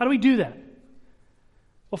 How do we do that?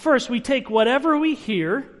 Well, first, we take whatever we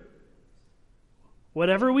hear,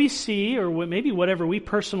 whatever we see, or maybe whatever we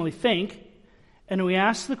personally think, and we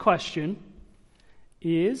ask the question,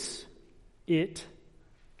 is it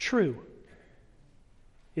true?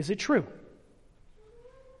 Is it true?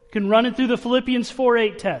 You can run it through the Philippians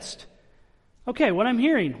 4:8 test. Okay, what I'm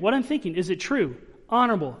hearing, what I'm thinking, is it true?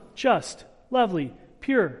 Honorable, just, lovely,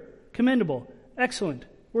 pure, commendable, excellent,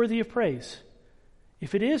 worthy of praise.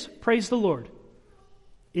 If it is, praise the Lord.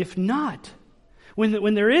 If not,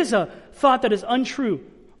 when there is a thought that is untrue,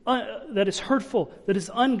 that is hurtful, that is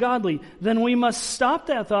ungodly, then we must stop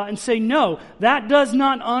that thought and say, no, that does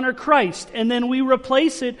not honor Christ. And then we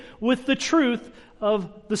replace it with the truth of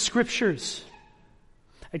the Scriptures.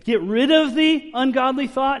 I get rid of the ungodly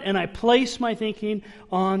thought and I place my thinking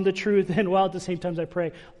on the truth. And while at the same time I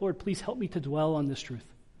pray, Lord, please help me to dwell on this truth.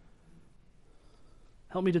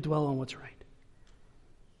 Help me to dwell on what's right.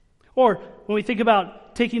 Or when we think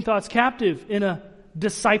about taking thoughts captive in a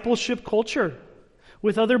discipleship culture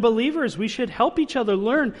with other believers, we should help each other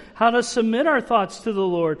learn how to submit our thoughts to the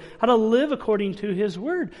Lord, how to live according to His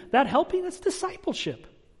Word. That's discipleship.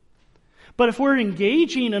 But if we're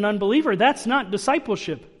engaging an unbeliever, that's not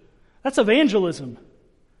discipleship. That's evangelism.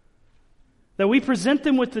 That we present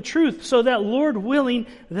them with the truth so that, Lord willing,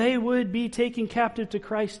 they would be taken captive to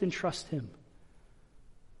Christ and trust Him.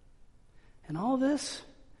 And all this,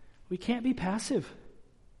 we can't be passive.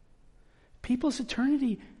 People's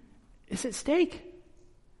eternity is at stake.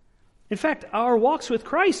 In fact, our walks with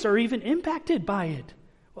Christ are even impacted by it,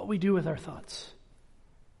 what we do with our thoughts.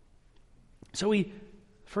 So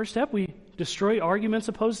first step, we destroy arguments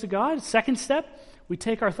opposed to God. Second step, we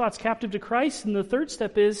take our thoughts captive to Christ. And the third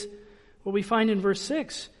step is what we find in verse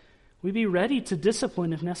 6. We be ready to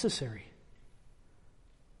discipline if necessary.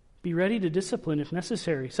 Be ready to discipline if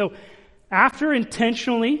necessary. So after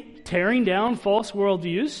intentionally tearing down false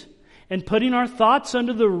worldviews and putting our thoughts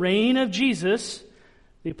under the reign of Jesus,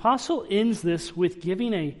 the apostle ends this with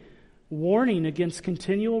giving a warning against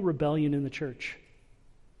continual rebellion in the church.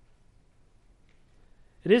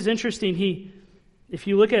 It is interesting, if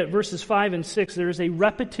you look at verses 5 and 6, there is a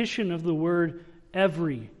repetition of the word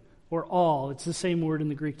every or all. It's the same word in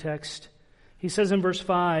the Greek text. He says in verse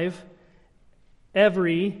 5,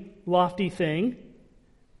 every lofty thing.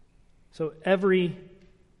 So every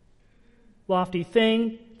lofty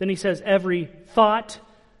thing. Then he says every thought.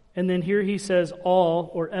 And then here he says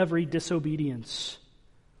all or every disobedience.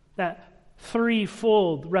 That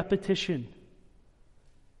threefold repetition.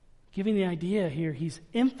 Giving the idea here, he's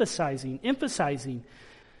emphasizing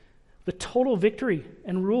the total victory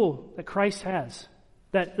and rule that Christ has.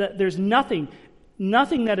 That there's nothing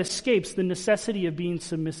that escapes the necessity of being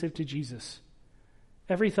submissive to Jesus.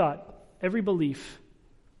 Every thought, every belief,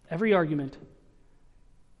 every argument,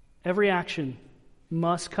 every action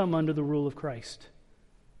must come under the rule of Christ.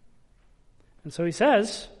 And so he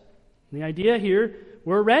says, the idea here,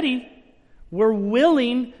 we're ready, we're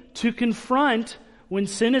willing to confront when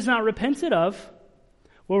sin is not repented of.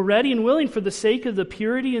 We're ready and willing for the sake of the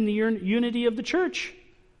purity and the unity of the church.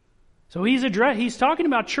 So he's talking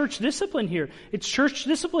about church discipline here. It's church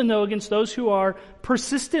discipline, though, against those who are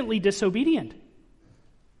persistently disobedient.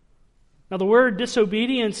 Now, the word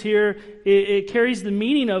disobedience here, it carries the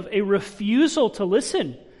meaning of a refusal to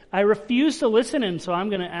listen. I refuse to listen, and so I'm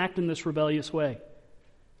going to act in this rebellious way.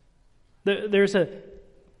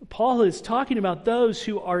 Paul is talking about those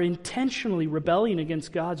who are intentionally rebelling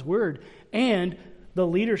against God's word and the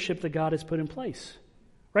leadership that God has put in place.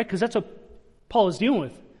 Right? Because that's what Paul is dealing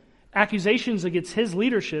with. Accusations against his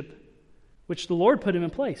leadership, which the Lord put him in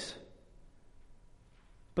place.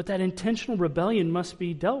 But that intentional rebellion must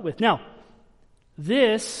be dealt with. Now,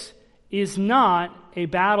 this is not a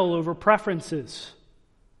battle over preferences.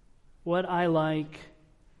 What I like,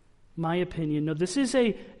 my opinion. No, this is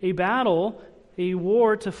a battle, a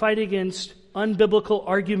war to fight against unbiblical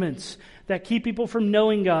arguments that keep people from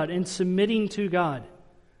knowing God and submitting to God.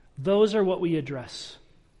 Those are what we address.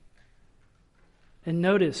 And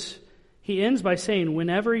notice, he ends by saying,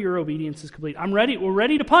 whenever your obedience is complete. We're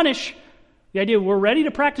ready to punish. The idea, we're ready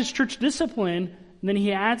to practice church discipline. And then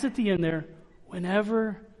he adds at the end there,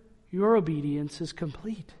 whenever your obedience is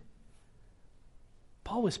complete.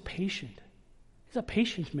 Paul was patient. He's a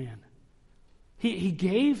patient man. He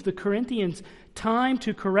gave the Corinthians time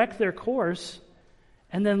to correct their course,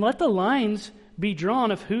 and then let the lines be drawn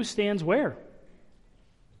of who stands where.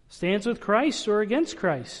 Stands with Christ or against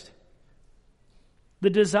Christ. The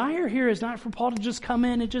desire here is not for Paul to just come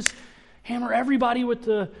in and just hammer everybody with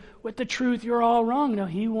the truth, you're all wrong. No,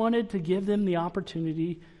 he wanted to give them the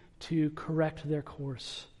opportunity to correct their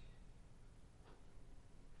course.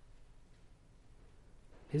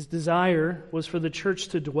 His desire was for the church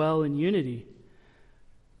to dwell in unity.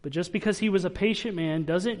 But just because he was a patient man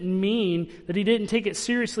doesn't mean that he didn't take it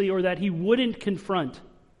seriously or that he wouldn't confront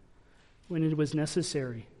when it was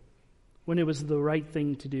necessary, when it was the right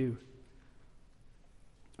thing to do.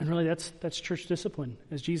 And really that's church discipline,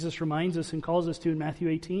 as Jesus reminds us and calls us to in Matthew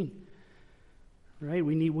 18. Right?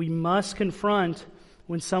 We must confront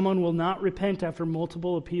when someone will not repent after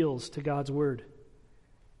multiple appeals to God's word.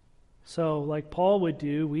 So, like Paul would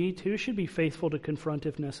do, we too should be faithful to confront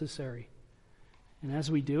if necessary. And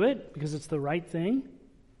as we do it, because it's the right thing,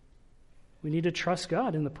 we need to trust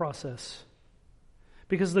God in the process.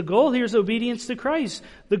 Because the goal here is obedience to Christ.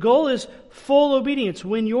 The goal is full obedience.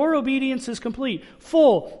 When your obedience is complete,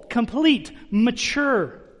 full, complete,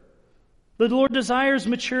 mature. The Lord desires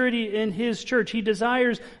maturity in His church. He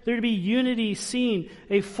desires there to be unity seen,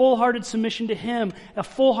 a full-hearted submission to Him, a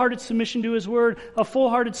full-hearted submission to His Word, a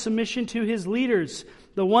full-hearted submission to His leaders,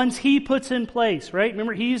 the ones He puts in place, right?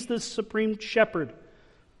 Remember, He's the supreme shepherd.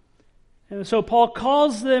 And so Paul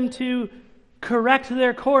calls them to correct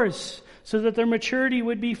their course so that their maturity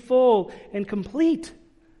would be full and complete.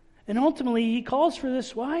 And ultimately, he calls for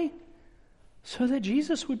this. Why? So that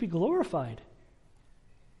Jesus would be glorified.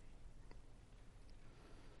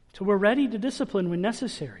 So we're ready to discipline when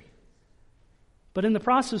necessary. But in the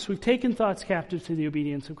process, we've taken thoughts captive to the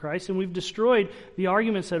obedience of Christ, and we've destroyed the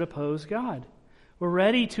arguments that oppose God. We're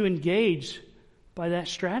ready to engage by that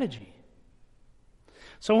strategy.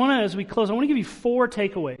 So as we close, I want to give you four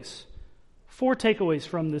takeaways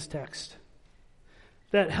from this text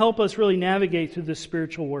that help us really navigate through this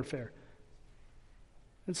spiritual warfare.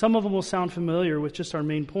 And some of them will sound familiar with just our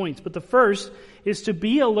main points. But the first is to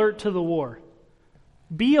be alert to the war.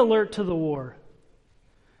 Be alert to the war.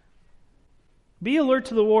 Be alert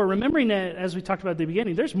to the war, remembering that, as we talked about at the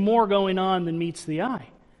beginning, there's more going on than meets the eye.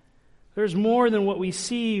 There's more than what we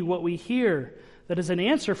see, what we hear, that is an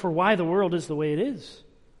answer for why the world is the way it is.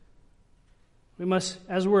 We must,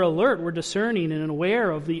 as we're alert, we're discerning and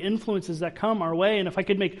aware of the influences that come our way. And if I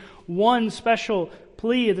could make one special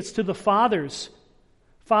plea, that's to the fathers.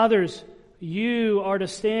 Fathers, you are to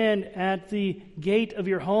stand at the gate of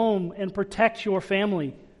your home and protect your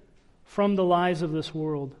family from the lies of this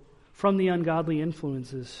world, from the ungodly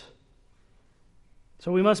influences.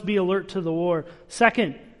 So we must be alert to the war.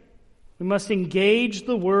 Second, we must engage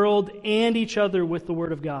the world and each other with the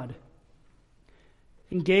Word of God.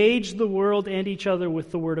 Engage the world and each other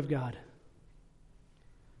with the Word of God.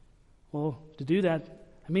 Well, to do that,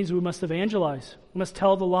 that means we must evangelize. We must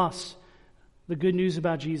tell the lost the good news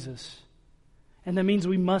about Jesus. And that means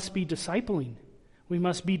we must be discipling. We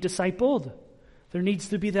must be discipled. There needs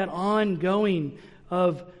to be that ongoing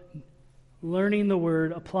of learning the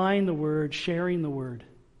Word, applying the Word, sharing the Word.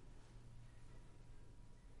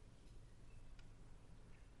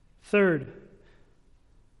 Third,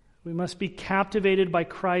 we must be captivated by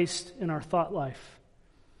Christ in our thought life.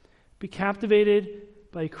 Be captivated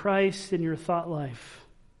by Christ in your thought life.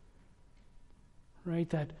 Right?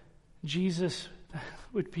 That Jesus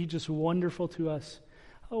would be just wonderful to us.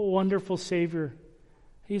 A wonderful Savior.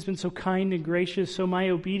 He's been so kind and gracious. So my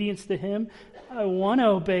obedience to Him, I want to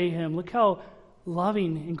obey Him. Look how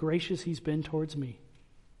loving and gracious He's been towards me.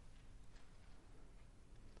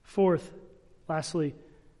 Fourth, lastly,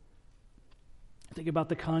 think about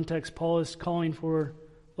the context. Paul is calling for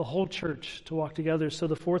the whole church to walk together. So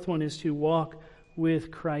the fourth one is to walk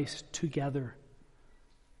with Christ together.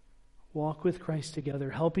 Walk with Christ together.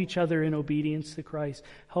 Help each other in obedience to Christ.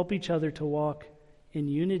 Help each other to walk in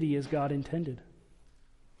unity as God intended.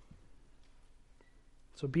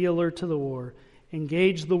 So be alert to the war.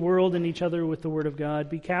 Engage the world and each other with the Word of God.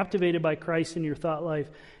 Be captivated by Christ in your thought life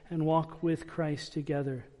and walk with Christ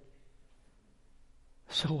together.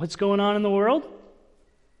 So what's going on in the world?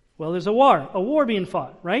 Well, there's a war being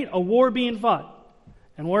fought, right? A war being fought.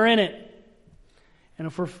 And we're in it. And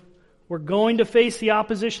if we're going to face the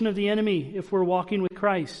opposition of the enemy if we're walking with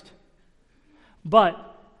Christ. But,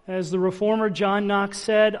 as the reformer John Knox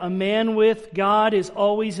said, a man with God is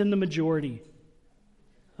always in the majority.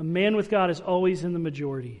 A man with God is always in the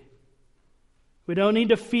majority. We don't need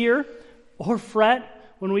to fear or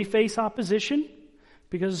fret when we face opposition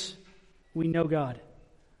because we know God.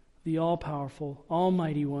 the all-powerful,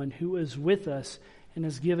 almighty one who is with us and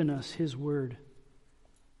has given us his word.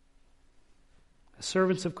 As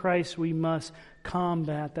servants of Christ, we must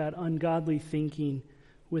combat that ungodly thinking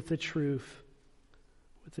with the truth.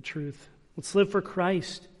 Let's live for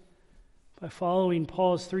Christ by following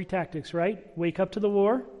Paul's 3 tactics, right? Wake up to the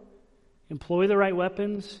war, employ the right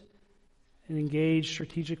weapons, and engage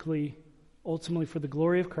strategically, ultimately for the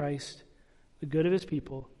glory of Christ, the good of his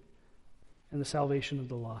people, and the salvation of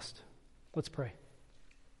the lost. Let's pray.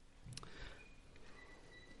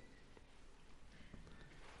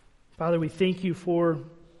 Father, we thank you for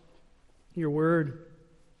your word,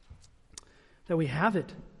 that we have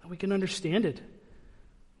it, that we can understand it.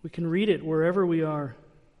 We can read it wherever we are.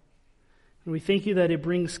 And we thank you that it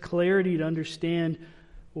brings clarity to understand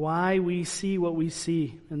why we see what we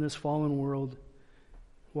see in this fallen world,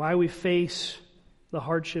 why we face the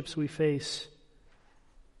hardships we face,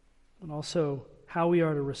 and also how we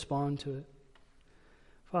are to respond to it.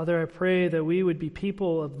 Father, I pray that we would be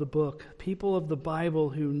people of the book, people of the Bible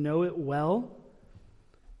who know it well,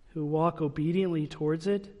 who walk obediently towards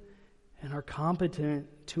it, and are competent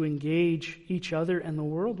to engage each other and the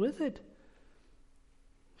world with it,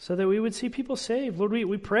 so that we would see people saved. Lord,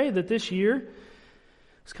 we pray that this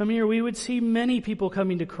coming year, we would see many people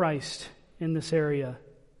coming to Christ in this area,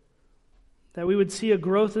 that we would see a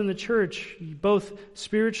growth in the church, both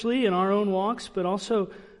spiritually in our own walks, but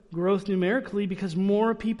also growth numerically because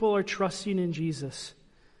more people are trusting in Jesus.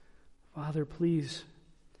 Father, please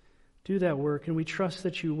do that work, and we trust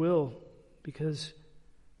that you will, because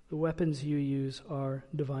the weapons you use are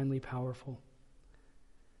divinely powerful.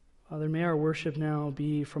 Father, may our worship now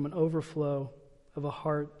be from an overflow of a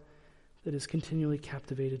heart that is continually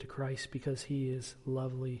captivated to Christ because he is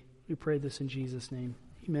lovely. We pray this in Jesus' name.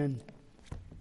 Amen.